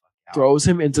him the fuck out. Throws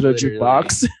him into the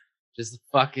jukebox. Just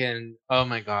fucking, oh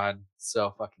my God,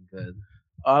 so fucking good.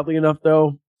 Oddly enough,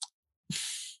 though.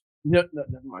 No,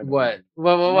 never mind. What?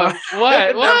 What?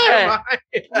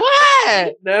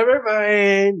 Never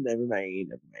mind.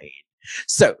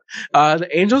 So, the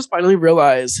Angels finally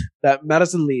realize that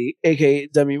Madison Lee, aka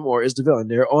Demi Moore, is the villain.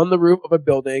 They're on the roof of a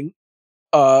building,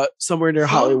 somewhere near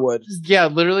Hollywood. Yeah,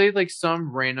 literally like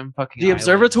some random fucking the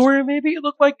observatory. Maybe it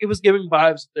looked like it was giving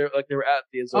vibes. They were at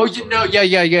the observatory.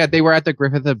 Yeah. They were at the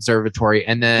Griffith Observatory,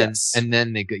 and then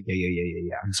they go.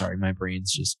 Yeah. I'm sorry, my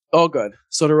brain's just all good.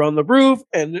 So they're on the roof,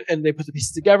 and they put the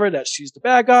pieces together that she's the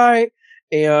bad guy,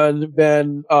 and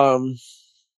then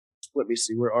let me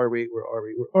see. Where are we?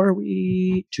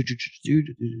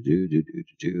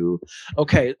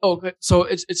 Okay. So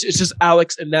it's just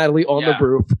Alex and Natalie on the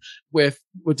roof with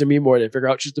Demi Moore. They figure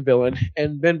out she's the villain,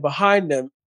 and then behind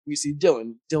them we see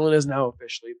Dylan. Dylan is now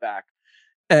officially back,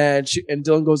 and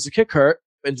Dylan goes to kick her,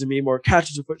 and Demi Moore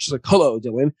catches her foot. She's like, "Hello,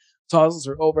 Dylan." Tosses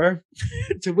her over,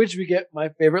 to which we get my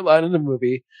favorite line in the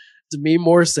movie: Demi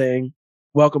Moore saying,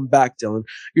 "Welcome back, Dylan.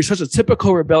 You're such a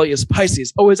typical rebellious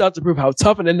Pisces, always out to prove how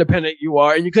tough and independent you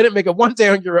are, and you couldn't make it one day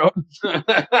on your own." I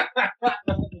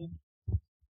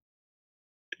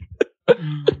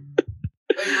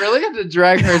really had to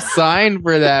drag her sign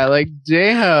for that. Like,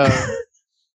 damn.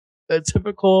 A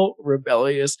typical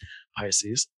rebellious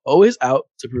Pisces, always out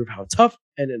to prove how tough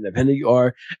and independent you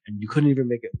are, and you couldn't even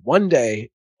make it one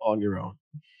day on your own.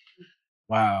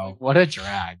 Wow. What a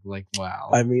drag. Like, wow.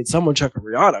 I mean, someone check for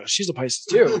Rihanna. She's a Pisces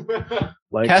too.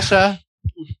 Like Kesha.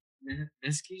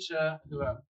 Miss Keisha. Who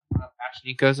else?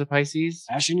 Ashnico's a Pisces.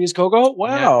 Ashini's Coco?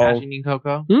 Wow. Yeah, Ashini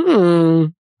Coco.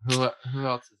 Mm. Who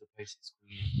else is a Pisces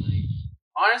queen? Like,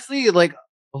 honestly, like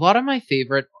a lot of my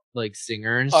favorite like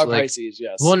singers are like, Pisces,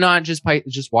 yes. Well, not just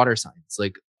just water signs.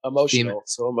 Like emotional.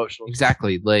 So emotional.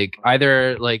 Exactly. Like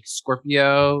either like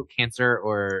Scorpio, Cancer,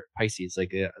 or Pisces.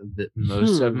 Like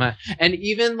most of my, and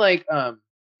even like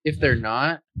if they're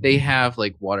not, they have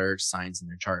like water signs in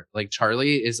their chart. Like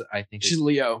Charlie is, I think she's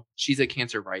Leo. She's a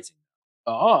Cancer rising.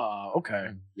 Oh, okay.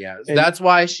 Yeah, And that's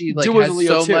why she like Jewel was a has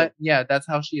Leo, so too. much. Yeah, that's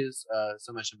how she is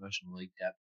so much emotional like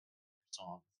depth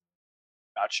song.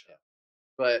 Gotcha.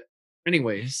 But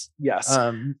anyways, Yes.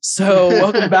 um, So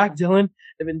welcome back, Dylan.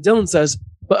 And then Dylan says,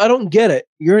 "But I don't get it.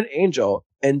 You're an angel."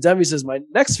 And Demi says, "My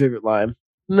next favorite line.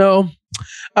 No,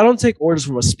 I don't take orders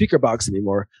from a speaker box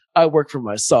anymore. I work for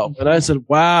myself." And I said,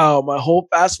 "Wow, my whole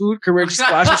fast food career just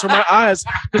flashes from my eyes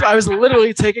because I was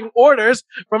literally taking orders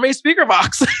from a speaker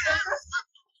box."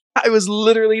 I was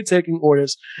literally taking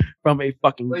orders from a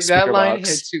fucking like speaker that line box.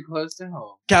 hit too close to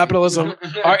home. Capitalism,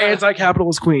 our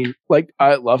anti-capitalist queen. Like,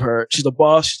 I love her. She's a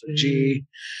boss. She's a G.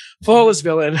 Flawless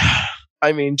villain.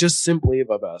 I mean, just simply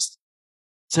the best.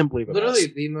 Simply the Literally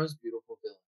best. the most beautiful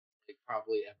villain, like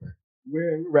probably ever.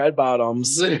 Wearing red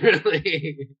bottoms.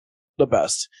 Literally. The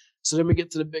best. So then we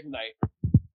get to the big night.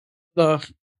 The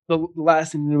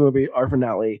last scene in the movie, our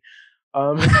finale.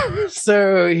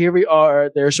 So here we are.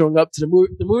 They're showing up to the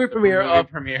movie premiere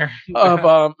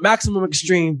of Maximum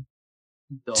Extreme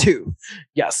 2.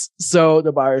 Yes. So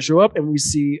the buyers show up and we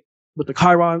see with the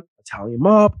Chiron, Italian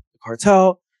mob, the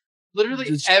cartel, literally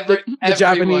the everyone,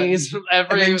 Japanese, and then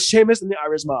every Sheamus and the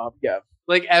Irish mob. Yeah.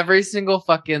 like every single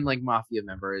fucking like mafia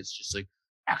member is just like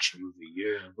action movie,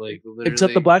 yeah. Like literally,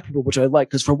 Except the black people, which I like,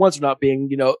 because for once we're not being,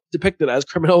 depicted as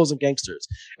criminals and gangsters.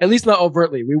 At least not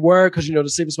overtly. We were, because the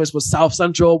safest place was South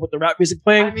Central with the rap music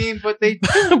playing. I mean, but they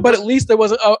but at least there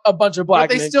wasn't a bunch of black.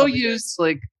 but they men still coming in. used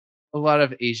like a lot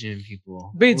of Asian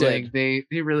people. They did. Like,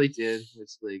 they really did.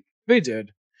 It's like, They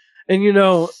did, and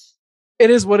it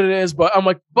is what it is. But I'm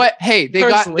like, but hey, they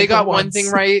Personally, got for one once.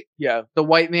 thing right. yeah, The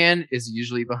white man is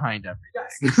usually behind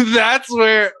everything. that's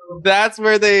where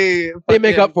they they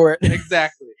make up for it,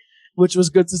 exactly. which was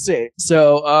good to see.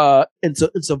 So,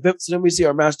 so then we see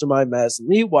our mastermind Madison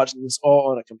Lee watching this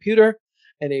all on a computer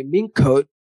and a mink coat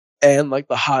and like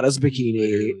the hottest bikini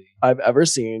Literally. I've ever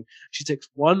seen. She takes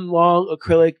one long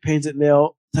acrylic painted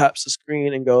nail, taps the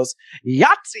screen, and goes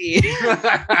Yahtzee.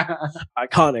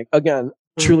 Iconic again,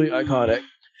 truly iconic.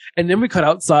 And then we cut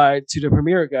outside to the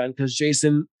premiere again because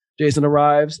Jason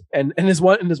arrives and his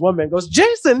one man goes,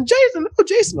 Jason, oh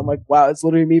Jason. I'm like, wow, it's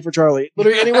literally me for Charlie.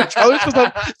 Literally anyone Charlie was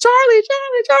like, Charlie,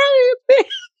 it's me.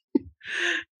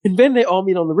 And then they all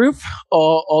meet on the roof,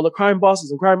 all the crime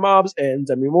bosses and crime mobs and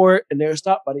Demi Moore, and they're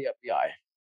stopped by the FBI.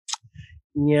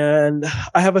 And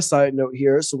I have a side note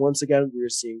here. So once again, we're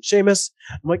seeing Sheamus.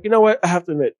 I'm like, you know what? I have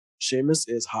to admit, Sheamus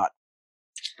is hot.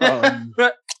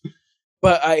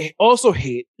 But I also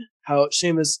hate how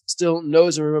Sheamus still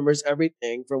knows and remembers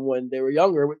everything from when they were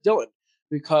younger with Dylan,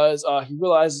 because he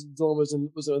realized Dylan was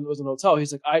in a hotel.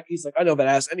 He's like, I know that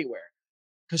ass anywhere,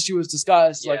 because she was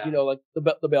disguised like like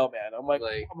the bellman. I'm like,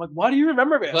 why do you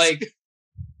remember this? Like,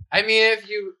 I mean, if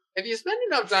you spend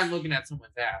enough time looking at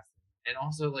someone's ass, and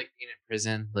also like being in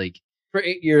prison, like for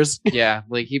 8 years, yeah,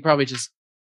 like he probably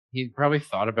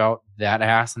thought about that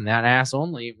ass and that ass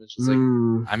only. It was just like,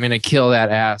 I'm gonna kill that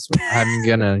ass. I'm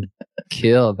gonna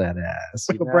kill that ass.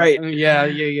 You know? Right? Yeah.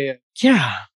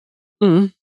 Yeah.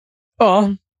 Mm.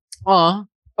 Oh. Aw.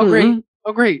 Oh, great.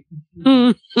 Oh, great.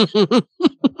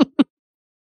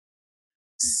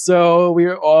 So we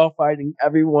are all fighting.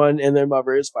 Everyone and their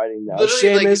mother is fighting now.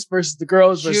 Literally, Sheamus versus the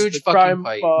girls versus Huge the fucking crime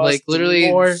fight. boss. Like literally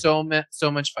Moore. so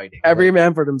much fighting. Every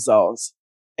man for themselves.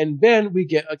 And then we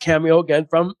get a cameo again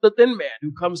from the Thin Man,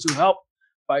 who comes to help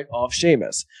fight off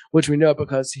Sheamus, which we know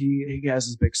because he has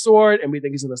his big sword, and we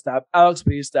think he's going to stab Alex,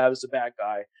 but he stabs the bad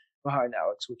guy behind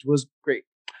Alex, which was great.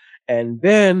 And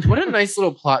then What a nice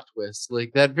little plot twist.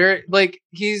 Like that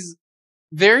he's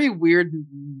very weird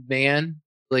man,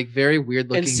 like very weird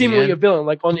looking and seemingly man, a villain,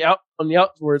 like on the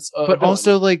outwards, but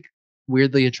also like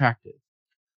weirdly attractive.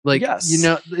 Like, Yes.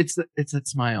 it's that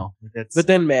smile. That's the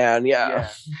Thin Man, yeah.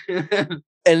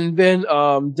 And then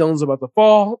Dylan's about to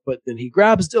fall, but then he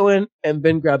grabs Dylan and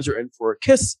then grabs her in for a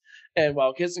kiss. And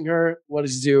while kissing her, what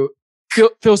does he do?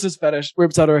 Feels his fetish,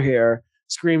 rips out her hair,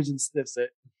 screams and sniffs it.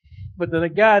 But then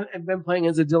again, and then playing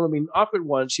into Dylan being awkward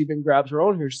one, she then grabs her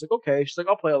own hair. She's like, okay. She's like,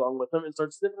 I'll play along with him, and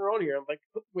starts sniffing her own hair and like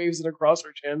waves it across her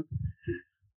chin.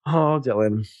 Oh,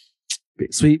 Dylan.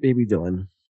 Sweet baby Dylan.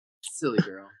 Silly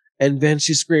girl. And then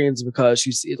she screams because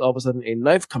she sees all of a sudden a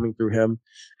knife coming through him.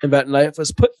 And that knife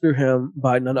was put through him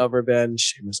by none other than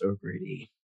Sheamus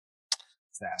O'Grady.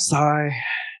 Sad. Sigh.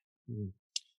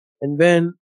 And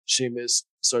then Sheamus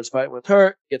starts fighting with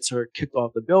her, gets her kicked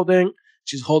off the building.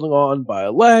 She's holding on by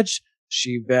a ledge.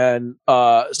 She then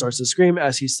starts to scream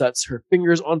as he sets her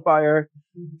fingers on fire,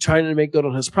 trying to make good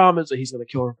on his promise that he's going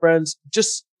to kill her friends,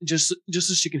 just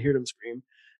so she can hear them scream.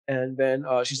 And then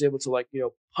she's able to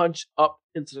punch up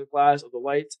into the glass of the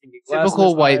lights and get glass.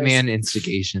 Typical white man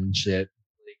instigation shit.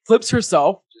 Flips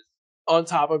herself on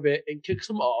top of it and kicks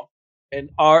him off. And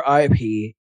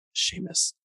R.I.P.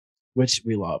 Seamus, which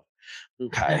we love.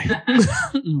 Okay.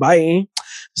 Bye.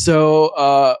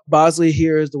 So Bosley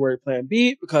hears the word plan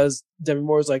B because Demi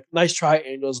Moore's like, nice try,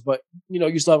 Angels, but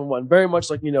you still haven't won. Very much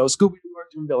like, Scooby-Doo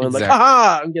cartoon villain, Exactly. like,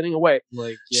 haha, I'm getting away.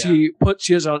 Like She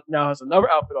now has another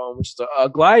outfit on, which is a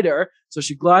glider. So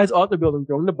she glides off the building,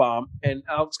 throwing the bomb, and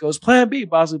Alex goes, plan B,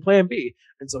 Bosley, plan B.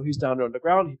 And so he's down there on the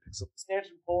ground. He picks up the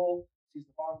stanchion pole, sees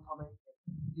the bomb coming,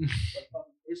 like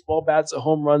baseball bats,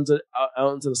 home runs it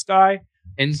out into the sky.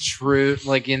 in true,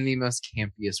 like in the most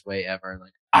campiest way ever.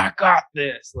 Like, I got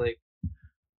this. Like,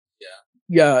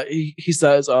 Yeah, he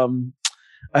says, I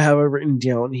have it written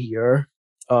down here.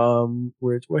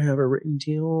 Where do I have it written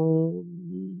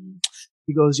down?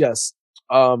 He goes, yes.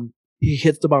 He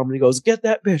hits the bomb and he goes, get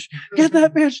that bitch, get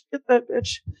that bitch, get that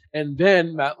bitch. And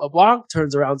then Matt LeBlanc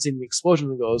turns around, seeing the explosion,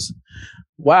 and goes,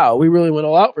 wow, we really went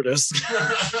all out for this.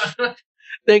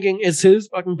 Thinking it's his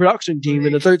fucking production team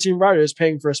and the 13 writers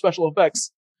paying for special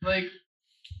effects. like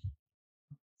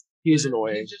He's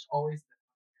annoying. He's just always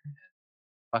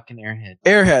fucking airhead.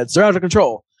 Airheads, they're out of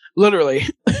control. Literally.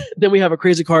 Then we have a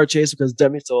crazy car chase because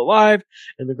Demi's still alive,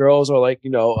 and the girls are like,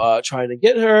 trying to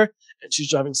get her, and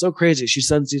she's driving so crazy. She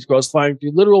sends these girls flying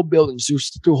through literal buildings,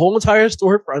 through whole entire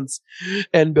storefronts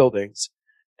and buildings.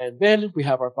 And then we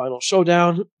have our final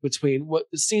showdown between what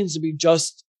seems to be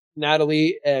just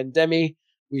Natalie and Demi.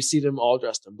 We see them all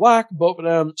dressed in black, both of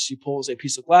them. She pulls a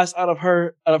piece of glass out of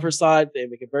her side. They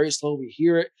make it very slow. We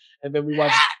hear it, and then we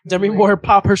watch Demi Moore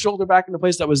pop her shoulder back into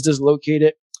place that was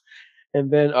dislocated. And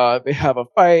then they have a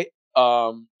fight.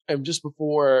 And just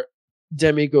before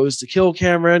Demi goes to kill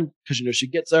Cameron, because she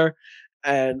gets her,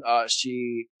 and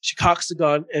she cocks the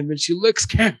gun, and then she licks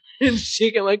Cameron, and she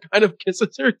can like kind of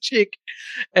kisses her cheek.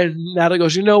 And Natalie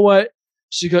goes, you know what?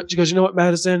 She goes, you know what,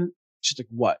 Madison? She's like,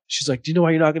 what? She's like, do you know why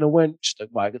you're not gonna win? She's like,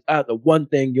 why? Because I have the one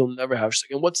thing you'll never have. She's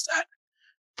like, and what's that?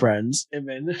 Friends. And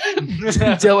then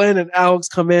Dylan and Alex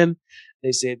come in.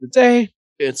 They save the day.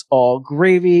 It's all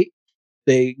gravy.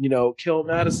 They, kill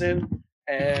Madison,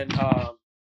 and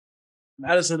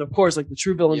Madison, of course, like the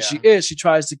true villain she is, she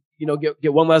tries to,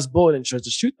 get one last bullet and tries to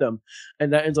shoot them,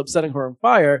 and that ends up setting her on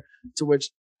fire. To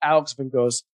which Alex then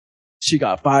goes, "She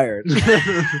got fired,"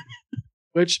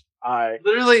 which I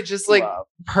literally just like love.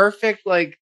 perfect,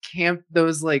 like camp.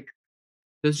 Those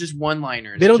just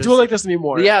one-liners. They don't just, do it like this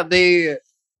anymore. Yeah,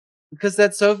 because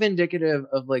that's so vindicative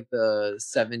of like the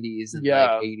 70s and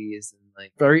like 80s and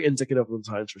like very indicative of the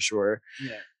times for sure.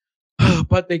 Yeah.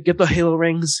 But they get the Halo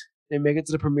rings. They make it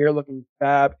to the premiere looking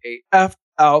fab AF.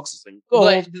 Alex is in gold.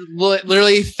 Like,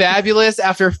 literally fabulous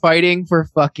after fighting for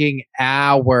fucking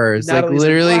hours. Natalie's like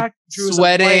literally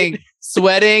black,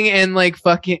 sweating and like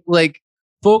fucking like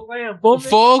full glam,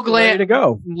 full glam ready to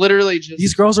go. Literally just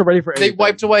These girls are ready for anything. They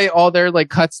wiped away all their like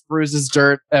cuts, bruises,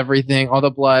 dirt, everything, all the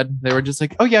blood. They were just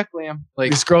like, oh yeah, glam.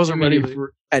 Like These girls are ready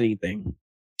for anything.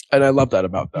 And I love that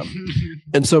about them.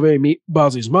 And so they meet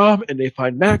Bosley's mom and they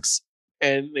find Max,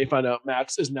 and they find out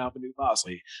Max is now the new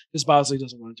Bosley. Because Bosley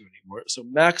doesn't want to do it anymore. So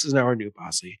Max is now our new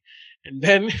Bosley. And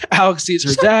then Alex sees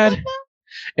her dad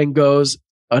and goes,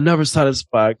 another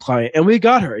satisfied client. And we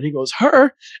got her. And he goes, her?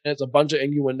 And it's a bunch of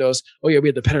innuendos. Oh yeah, we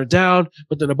had to pin her down,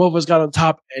 but then the both of us got on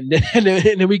top, and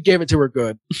then we gave it to her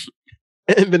good.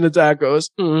 And then the dad goes,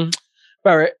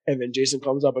 Barrett. And then Jason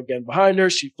comes up again behind her.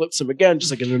 She flips him again,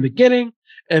 just like in the beginning.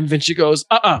 And then she goes,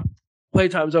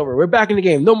 playtime's over. We're back in the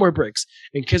game. No more breaks.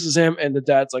 And kisses him. And the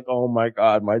dad's like, oh my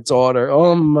God, my daughter.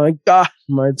 Oh my God,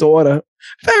 my daughter.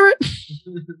 Barrett.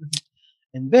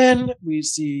 And then we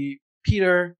see Pete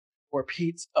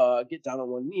get down on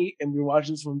one knee, and we're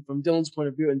watching this from Dylan's point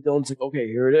of view, and Dylan's like, okay,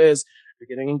 here it is. You're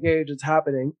getting engaged. It's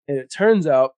happening. And it turns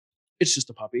out it's just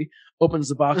a puppy. Opens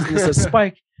the box and it says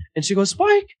Spike. And she goes,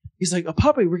 Spike? He's like, a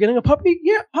puppy? We're getting a puppy?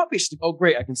 Yeah, puppy. She's like, oh,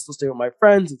 great. I can still stay with my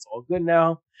friends. It's all good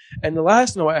now. And the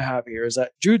last note I have here is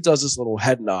that Drew does this little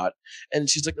head nod, and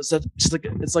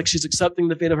it's like she's accepting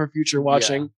the fate of her future,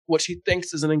 watching what she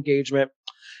thinks is an engagement.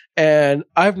 And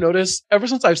I've noticed ever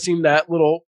since I've seen that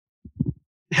little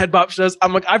head bop she does,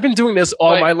 I'm like, I've been doing this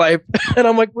all my life. And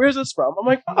I'm like, where's this from? I'm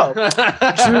like, oh,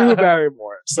 Drew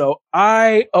Barrymore. So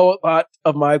I owe a lot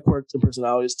of my quirks and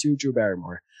personalities to Drew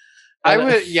Barrymore. I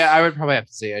would probably have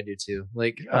to say I do too.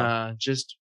 Like,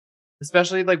 just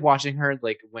especially like watching her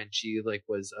like when she like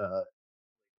was a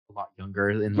lot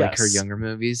younger in like her younger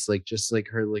movies, like just like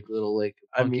her like little like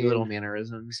funky little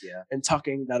mannerisms, and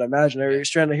tucking that imaginary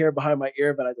strand of hair behind my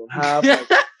ear that I don't have.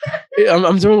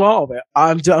 I'm doing all of it.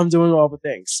 I'm doing all the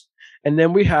things. And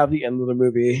then we have the end of the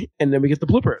movie, and then we get the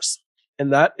bloopers,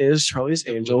 and that is Charlie's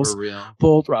Angels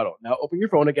full throttle. Now open your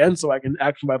phone again so I can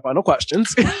ask my final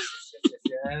questions.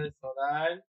 Yes, hold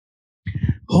bad.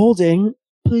 Holding.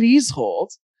 Please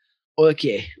hold.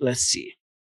 Okay, let's see.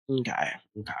 Okay.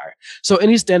 So,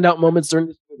 any standout moments during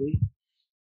this movie?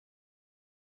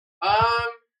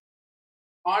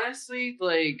 Honestly,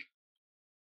 like,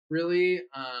 really, like,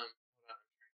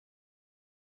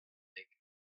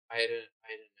 I didn't know.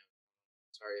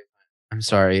 I'm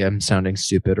sorry, I'm sounding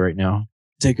stupid right now.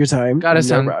 Take your time. Gotta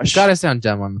no rush. sound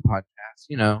dumb on the podcast,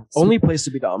 you know. Only place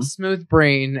to be dumb. Smooth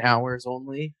brain hours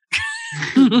only.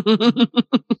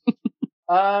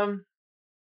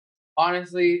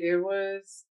 Honestly, it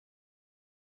was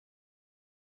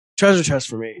Treasure chest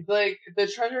for me. like the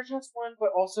treasure chest one, but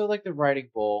also like the riding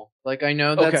bull. Like I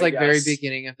know that's Okay, like very yes.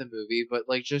 beginning of the movie, but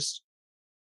like just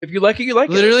If you like it, you like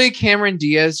it. literally Cameron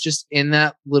Diaz just in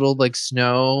that little like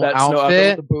snow That snow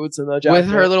outfit with the boots and the jacket. with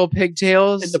her little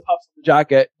pigtails. and the puffs of the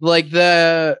jacket. Like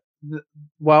the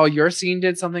while your scene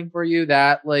did something for you,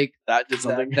 that like That did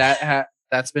something.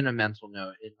 that's been a mental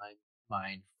note in my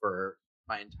mind for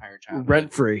my entire childhood.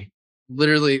 Rent free.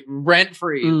 Literally rent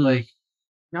free. Mm. Like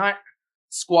not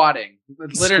squatting.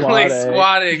 Literally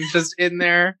squatting just in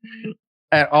there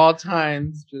at all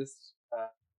times. Just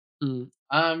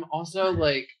also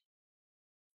like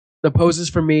the poses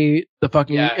for me, the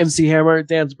fucking Yes. MC Hammer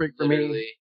dance break for literally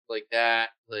me. like that.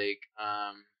 Like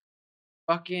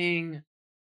fucking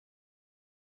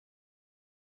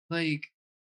like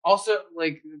also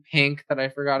like Pink that I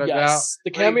forgot about. Yes.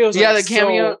 The Like, cameos yeah, are the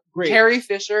cameo so great. Carrie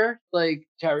Fisher, like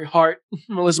Carrie Hart,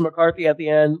 Melissa McCarthy at the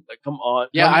end. Like, come on.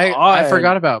 yeah, come I on.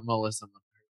 forgot about Melissa.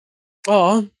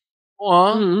 Oh.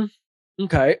 Aw.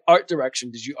 Okay. Art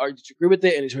direction. Did you agree with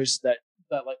it? Any choices that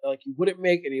like you wouldn't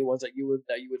make? Any ones that you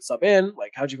would sub in?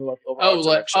 Like, how'd you feel about the overall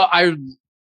art direction? I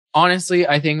honestly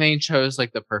I think they chose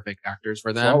like the perfect actors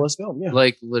for them. Flawless film. Yeah.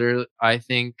 Like literally, I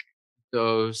think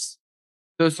those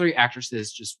three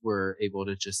actresses just were able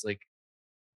to just like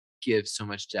give so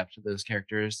much depth to those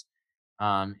characters,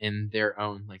 in their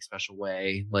own like special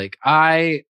way. Like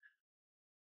I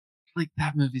like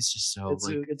that movie's just so It's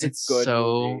a good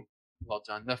so movie. well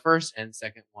done. The first and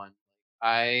second one,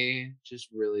 I just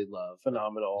really love.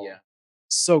 Phenomenal. Yeah,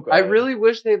 So good. I really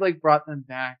wish they like brought them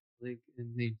back. Like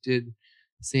and they did.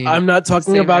 I'm not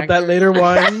talking about that later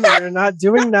one. We're not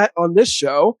doing that on this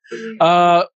show.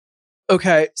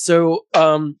 Okay, so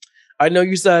I know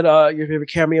you said your favorite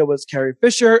cameo was Carrie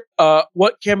Fisher.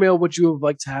 What cameo would you have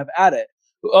liked to have added?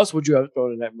 Who else would you have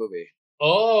thrown in that movie?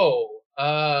 Oh,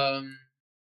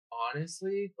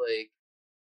 honestly,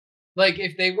 like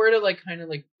if they were to like kind of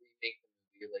like remake the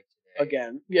movie like today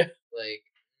Again, yeah. like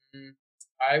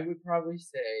I would probably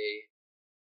say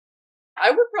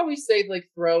like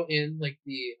throw in like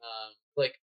the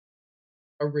like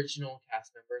original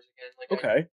cast members again. Like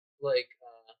Okay.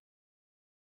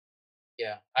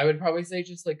 yeah, I would probably say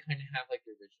just like kind of have like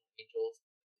the original Angels,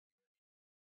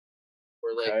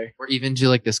 or like Okay. or even do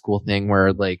like this cool thing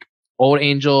where like old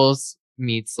Angels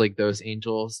meets like those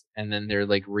Angels, and then they're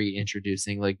like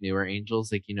reintroducing like newer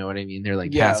Angels. Like you know what I mean? They're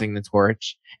like Yeah. passing the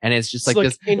torch, and it's just It's like like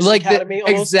this Angels like Academy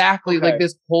almost? exactly Okay. like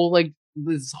this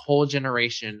whole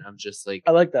generation of just like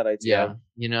I like that idea. yeah,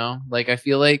 you know, like I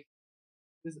feel like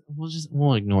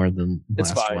we'll ignore the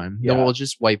It's last fine, one. yeah. No, we'll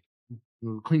just wipe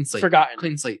clean slate. Forgotten.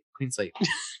 Clean slate.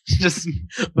 Just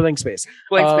Blank space.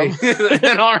 blank space.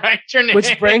 And all right, your name.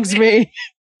 Which brings me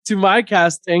to my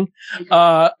casting.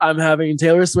 I'm having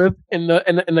Taylor Swift in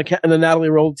the Natalie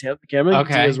role, Cameron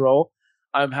Okay. Diaz role.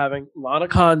 I'm having Lana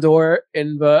Condor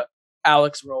in the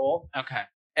Alex role, Okay.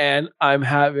 and I'm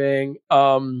having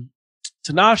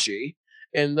Tanashi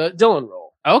in the Dylan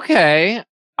role. Okay.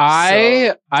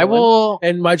 I Dylan. will.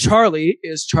 And my Charlie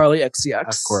is Charlie XCX.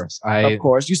 Of course. Of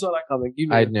course. You saw that coming. You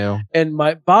knew. I knew. And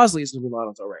my Bosley is going to be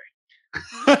Lana Del Rey.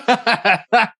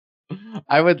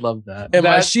 I would love that. And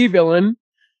my she villain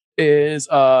is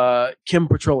Kim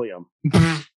Petroleum.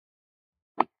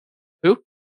 Who?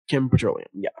 Kim Petroleum.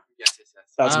 Yeah. Yes.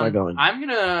 That's my villain. I'm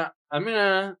gonna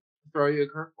throw you a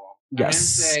curveball. Yes. I'm gonna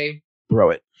say Throw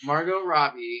it. Margot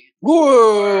Robbie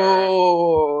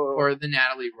Whoa. for the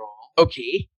Natalie role.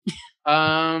 Okay.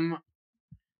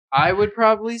 I would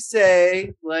probably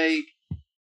say like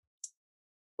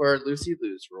for Lucy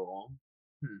Liu's role.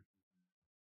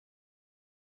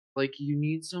 Like you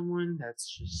need someone that's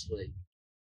just like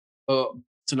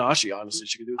Tanashi, honestly,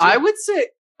 she could do it. I would say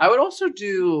I would also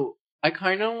do I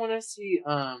kind of want to see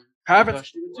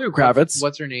Kravitz too. Kravitz.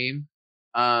 What's her name?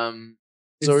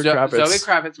 Zoe Kravitz. Zoe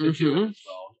Kravitz would do it Mhm. as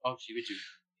well. Oh, she would do it.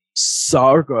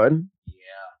 So good.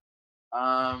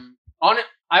 Yeah. On it,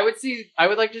 I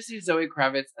would like to see Zoe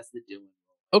Kravitz as the Dylan.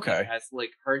 Okay. As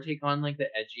like her take on like the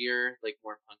edgier, like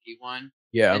more punky one.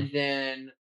 Yeah. And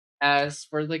then as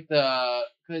for like the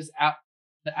because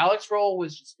the Alex role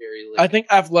was just very like I think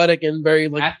athletic and very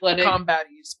like athletic,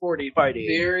 combat-y, sporty, fighty.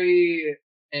 very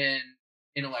and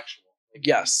intellectual. Like,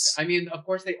 Yes. I mean, of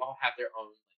course, they all have their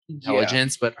own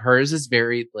intelligence, but hers is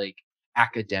very like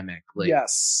academic. Like,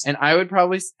 yes. and I would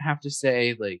probably have to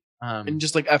say like, And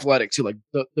just like athletic too, like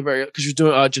the very because you're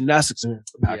doing gymnastics in the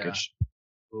package.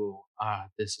 ooh,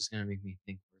 this is gonna make me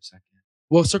think for a second.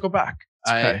 We'll circle back.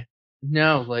 It's okay.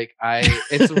 No, like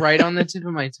it's right on the tip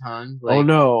of my tongue. Like, oh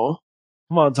no!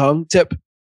 Come on, tongue tip.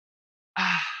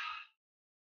 Oh,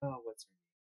 what's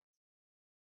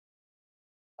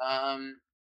her name?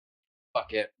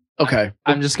 Fuck it. Okay,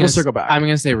 I'm just gonna we'll circle back. I'm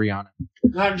gonna say Rihanna.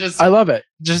 I love it.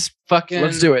 Just fucking.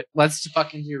 Let's do it. Let's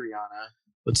fucking do Rihanna.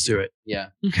 Let's do it. Yeah.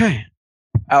 Okay,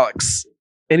 Alex.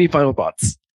 Any final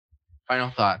thoughts?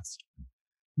 Final thoughts.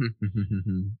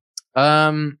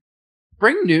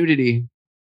 Bring nudity.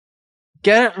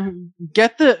 Get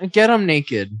them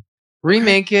naked.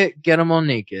 Remake it. Get them all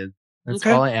naked. That's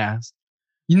all I ask.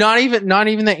 Not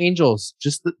even the angels.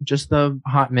 Just the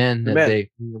hot men that they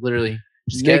literally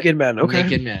just naked men. Okay,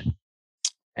 naked men.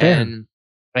 And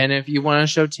if you want to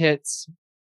show tits,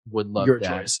 would love your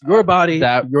that. choice, your body,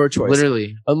 your choice.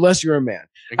 Literally, unless you're a man.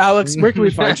 Alex, where can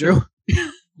we find you?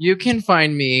 You can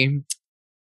find me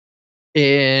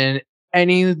in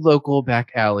any local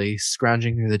back alley,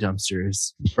 scrounging through the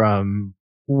dumpsters from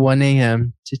 1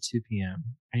 a.m. to 2 p.m.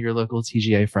 at your local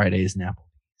TGI Fridays in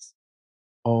Applebee's.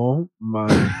 Oh my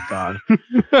God.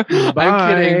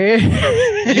 I'm kidding.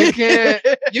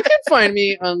 You can find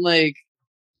me on like,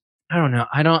 I don't know.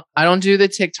 I don't do the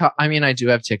TikTok. I mean, I do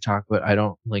have TikTok, but I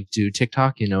don't like do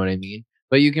TikTok. You know what I mean?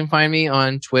 But you can find me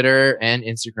on Twitter and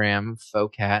Instagram,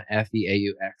 Fauxcat,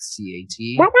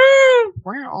 FEAUXCAT.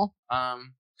 Wow.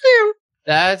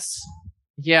 That's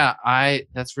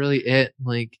really it.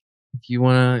 Like, if you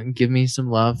want to give me some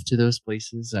love to those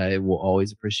places, I will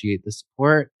always appreciate the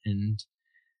support. And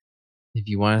if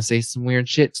you want to say some weird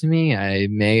shit to me, I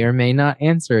may or may not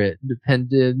answer it,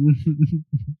 depending.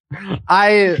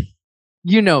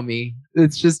 You know me.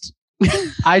 It's just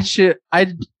I choose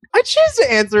to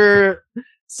answer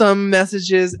some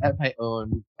messages at my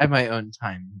own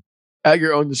time. At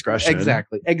your own discretion.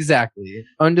 Exactly.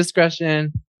 Own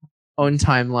discretion, own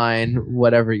timeline,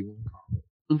 whatever you want to call it.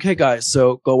 Okay, guys.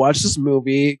 So go watch this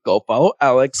movie. Go follow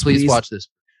Alex. Please watch this.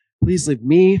 Please leave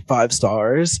me 5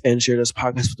 stars and share this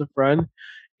podcast with a friend.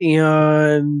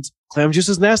 And clam juice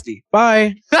is nasty.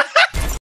 Bye.